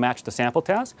relational match to sample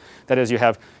task. That is, you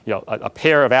have a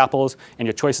pair of apples, and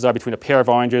your choices are between a pair of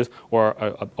oranges or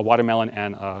a watermelon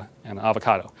and an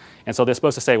avocado. And so they're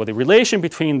supposed to say, well, the relation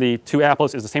between the 2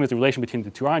 apples is the same as the relation between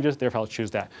the 2 oranges, therefore I'll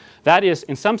choose that. That is,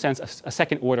 in some sense, a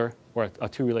second order or a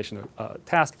 2 relation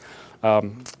task.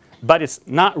 But it's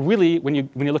not really, when you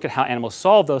look at how animals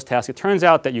solve those tasks, it turns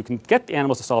out that you can get the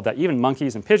animals to solve that, even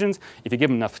monkeys and pigeons, if you give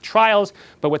them enough trials.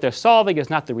 But what they're solving is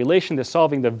not the relation. They're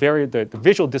solving the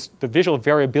visual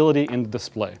variability in the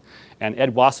display. And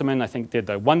Ed Wasserman, I think, did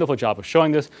a wonderful job of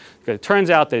showing this. Because it turns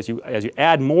out that as you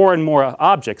add more and more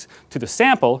objects to the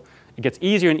sample, it gets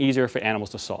easier and easier for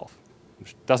animals to solve.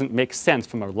 Which doesn't make sense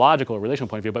from a logical or relational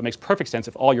point of view, but makes perfect sense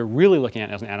if all you're really looking at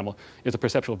as an animal is the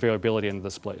perceptual variability in the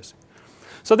displays.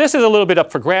 So this is a little bit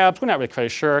up for grabs. We're not really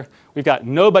quite sure. We've got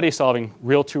nobody solving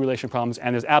real 2 relation problems,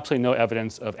 and there's absolutely no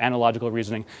evidence of analogical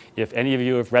reasoning. If any of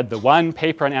you have read the 1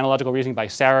 paper on analogical reasoning by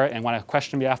Sarah and want to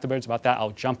question me afterwards about that,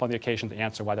 I'll jump on the occasion to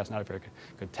answer why that's not a very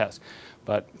good test.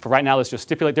 But for right now, let's just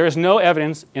stipulate there is no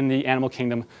evidence in the animal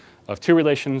kingdom of 2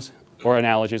 relations or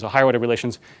analogies or higher order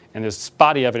relations, and there's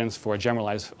spotty evidence for a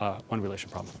generalized 1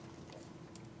 relation problem.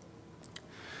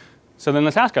 So then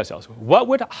let's ask ourselves, what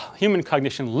would human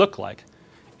cognition look like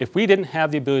if we didn't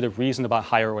have the ability to reason about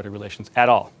higher order relations at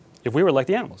all, if we were like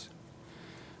the animals?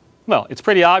 Well, it's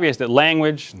pretty obvious that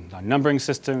language, and our numbering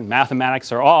system, and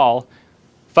mathematics are all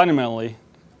fundamentally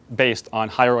based on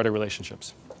higher order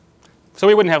relationships. So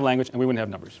we wouldn't have language and we wouldn't have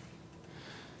numbers.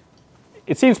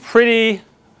 It seems pretty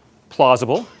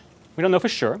plausible, we don't know for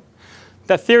sure,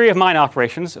 that theory of mind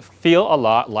operations feel a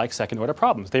lot like second order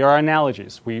problems. They are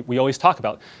analogies. We always talk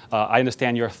about, I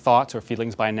understand your thoughts or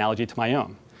feelings by analogy to my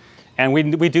own. And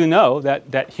we do know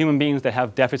that human beings that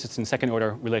have deficits in second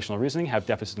order relational reasoning have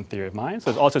deficits in theory of mind. So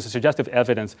there's also suggestive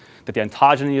evidence that the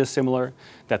ontogeny is similar,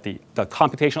 that the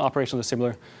computational operations are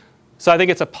similar. So I think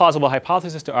it's a plausible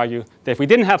hypothesis to argue that if we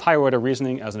didn't have higher order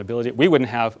reasoning as an ability, we wouldn't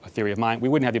have a theory of mind. We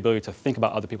wouldn't have the ability to think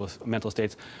about other people's mental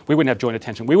states. We wouldn't have joint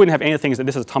attention. We wouldn't have any of the things that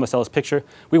this is Tomasello's picture.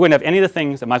 We wouldn't have any of the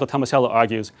things that Michael Tomasello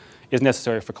argues is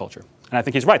necessary for culture. And I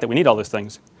think he's right that we need all those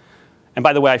things. And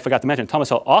by the way, I forgot to mention,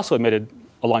 Tomasello also admitted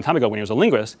a long time ago when he was a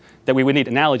linguist that we would need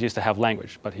analogies to have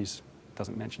language, but he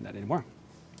doesn't mention that anymore.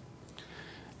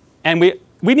 And we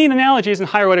need analogies in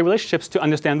higher order relationships to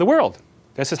understand the world.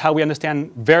 This is how we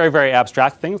understand very, very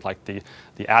abstract things, like the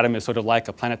atom is sort of like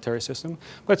a planetary system.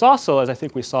 But it's also, as I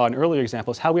think we saw in earlier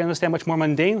examples, how we understand much more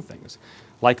mundane things,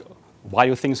 like why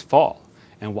do things fall,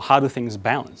 and how do things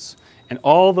balance. And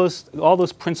all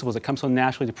those principles that come so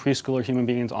naturally to preschooler human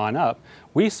beings on up,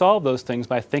 we solve those things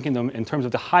by thinking them in terms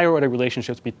of the higher order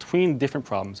relationships between different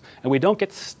problems. And we don't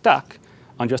get stuck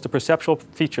on just the perceptual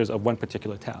features of one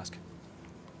particular task.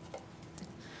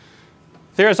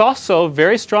 There is also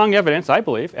very strong evidence, I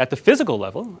believe, at the physical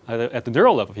level, at the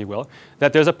neural level, if you will,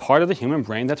 that there's a part of the human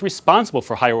brain that's responsible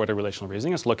for higher order relational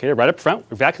reasoning. It's located right up front,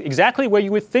 exactly where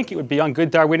you would think it would be on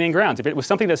good Darwinian grounds. If it was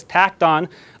something that's tacked on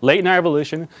late in our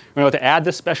evolution, to add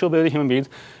this special ability to human beings,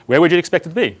 where would you expect it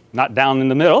to be? Not down in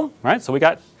the middle, right? So we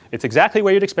got It's exactly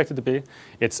where you'd expect it to be.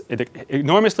 It's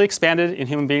enormously expanded in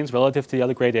human beings relative to the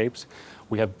other great apes.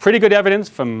 We have pretty good evidence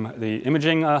from the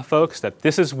imaging folks that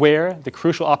this is where the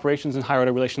crucial operations in higher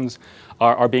order relations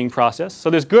are being processed. So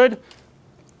there's good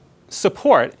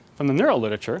support from the neural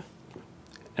literature.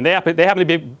 And they happen to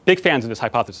be big fans of this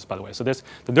hypothesis, by the way. So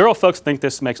the neural folks think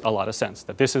this makes a lot of sense,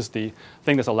 that this is the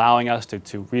thing that's allowing us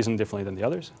to reason differently than the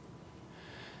others.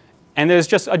 And there's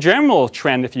just a general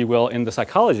trend, if you will, in the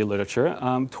psychology literature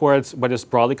towards what is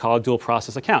broadly called dual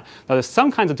process account. Now, there's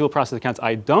some kinds of dual process accounts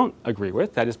I don't agree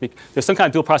with. That is, there's some kind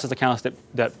of dual process accounts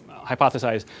that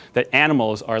hypothesize that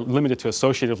animals are limited to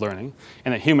associative learning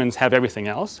and that humans have everything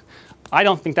else. I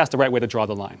don't think that's the right way to draw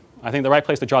the line. I think the right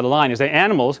place to draw the line is that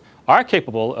animals are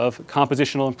capable of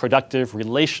compositional and productive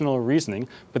relational reasoning,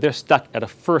 but they're stuck at a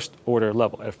first-order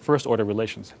level, at first-order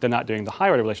relations. They're not doing the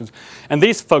higher-order relations. And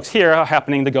these folks here are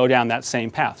happening to go down that same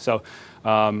path. So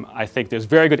I think there's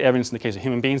very good evidence in the case of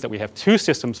human beings that we have two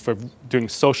systems for doing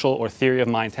social or theory of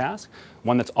mind tasks,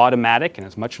 one that's automatic and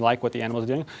is much like what the animals are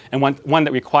doing, and one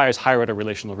that requires higher-order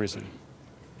relational reasoning.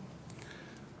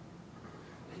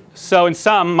 So in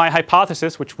sum, my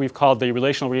hypothesis, which we've called the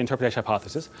relational reinterpretation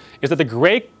hypothesis, is that the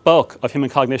great bulk of human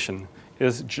cognition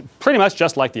is pretty much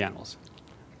just like the animals.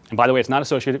 And by the way, it's not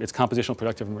associative, it's compositional,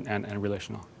 productive, and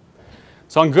relational.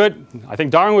 So I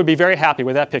think Darwin would be very happy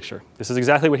with that picture. This is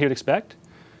exactly what he would expect.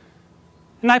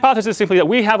 And the hypothesis is simply that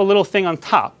we have a little thing on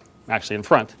top, actually in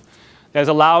front, that is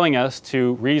allowing us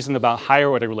to reason about higher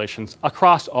order relations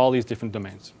across all these different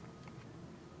domains.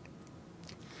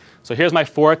 So here's my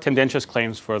 4 tendentious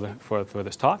claims for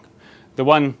this talk. The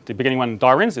beginning one,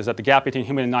 Darwin's, is that the gap between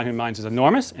human and non-human minds is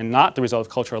enormous and not the result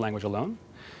of culture or language alone.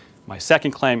 My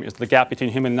second claim is that the gap between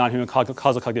human and non-human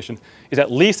causal cognition is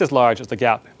at least as large as the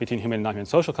gap between human and non-human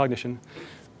social cognition.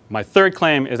 My third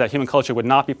claim is that human culture would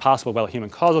not be possible without human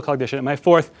causal cognition. And my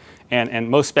fourth, and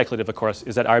most speculative, of course,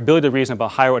 is that our ability to reason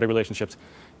about higher order relationships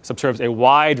subserves a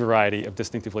wide variety of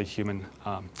distinctively human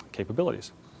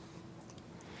capabilities.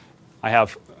 I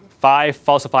have 5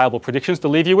 falsifiable predictions to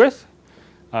leave you with,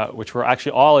 which were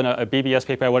actually all in a BBS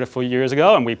paper I wrote a few years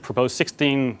ago, and we proposed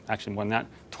 16, actually more than that,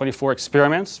 24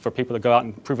 experiments for people to go out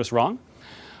and prove us wrong.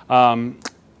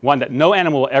 One, that no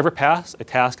animal will ever pass a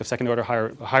task of second-order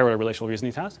higher order relational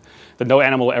reasoning test, that no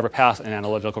animal will ever pass an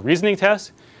analogical reasoning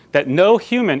test, that no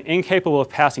human incapable of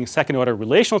passing second-order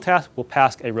relational tasks will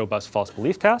pass a robust false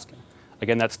belief task.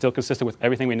 Again, that's still consistent with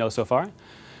everything we know so far.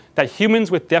 That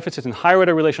humans with deficits in higher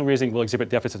order relational reasoning will exhibit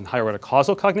deficits in higher order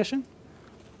causal cognition.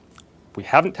 We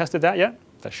haven't tested that yet.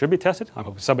 That should be tested. I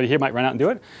hope somebody here might run out and do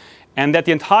it. And that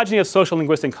the ontogeny of social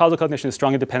linguistic and causal cognition is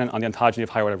strongly dependent on the ontogeny of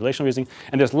higher order relational reasoning.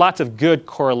 And there's lots of good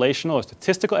correlational or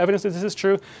statistical evidence that this is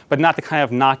true, but not the kind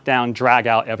of knockdown,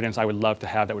 drag-out evidence I would love to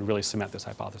have that would really cement this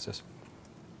hypothesis.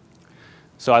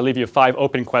 So I leave you 5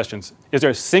 open questions. Is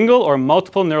there a single or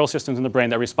multiple neural systems in the brain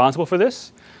that are responsible for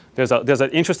this? There's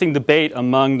an interesting debate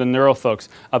among the neural folks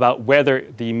about whether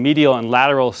the medial and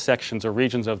lateral sections or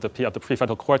regions of the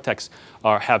prefrontal cortex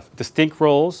have distinct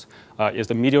roles. Is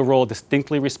the medial role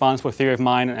distinctly responsible for theory of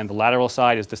mind, and the lateral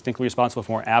side is distinctly responsible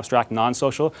for more abstract,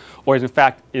 non-social? Or is, in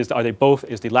fact, are they both?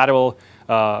 Is the lateral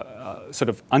sort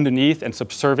of underneath and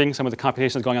subserving some of the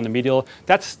computations going on the medial?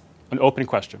 That's an open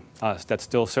question. That's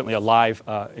still certainly a live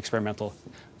experimental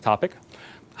topic.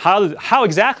 How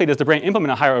exactly does the brain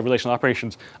implement a higher order relational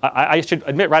operations? I should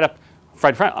admit right up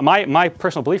front, my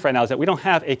personal belief right now is that we don't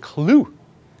have a clue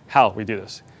how we do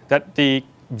this. That the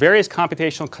various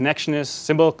computational connectionist,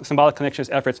 symbolic connectionist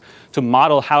efforts to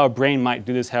model how a brain might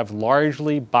do this have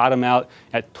largely bottomed out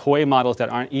at toy models that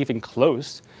aren't even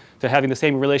close to having the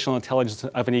same relational intelligence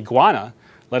of an iguana,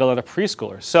 let alone a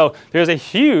preschooler. So there's a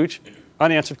huge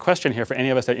unanswered question here for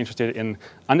any of us that are interested in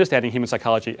understanding human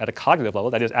psychology at a cognitive level,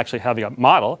 that is actually having a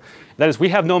model. That is, we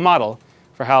have no model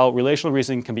for how relational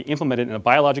reasoning can be implemented in a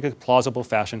biologically plausible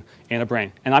fashion in a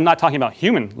brain. And I'm not talking about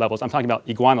human levels, I'm talking about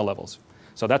iguana levels.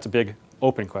 So that's a big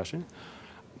open question.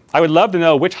 I would love to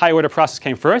know which high order process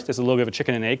came first. It's a little bit of a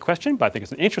chicken and egg question, but I think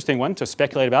it's an interesting one to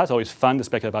speculate about. It's always fun to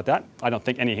speculate about that. I don't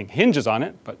think anything hinges on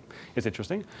it, but it's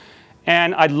interesting.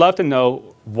 And I'd love to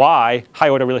know why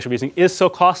high-order relational reasoning is so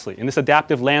costly. In this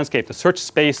adaptive landscape, the search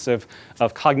space of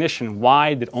cognition,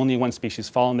 why did only one species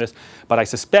fall in this? But I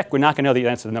suspect we're not going to know the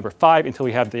answer to number 5 until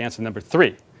we have the answer to number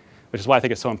 3, which is why I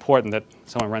think it's so important that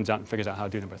someone runs out and figures out how to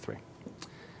do number 3.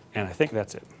 And I think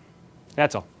that's it.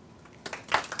 That's all.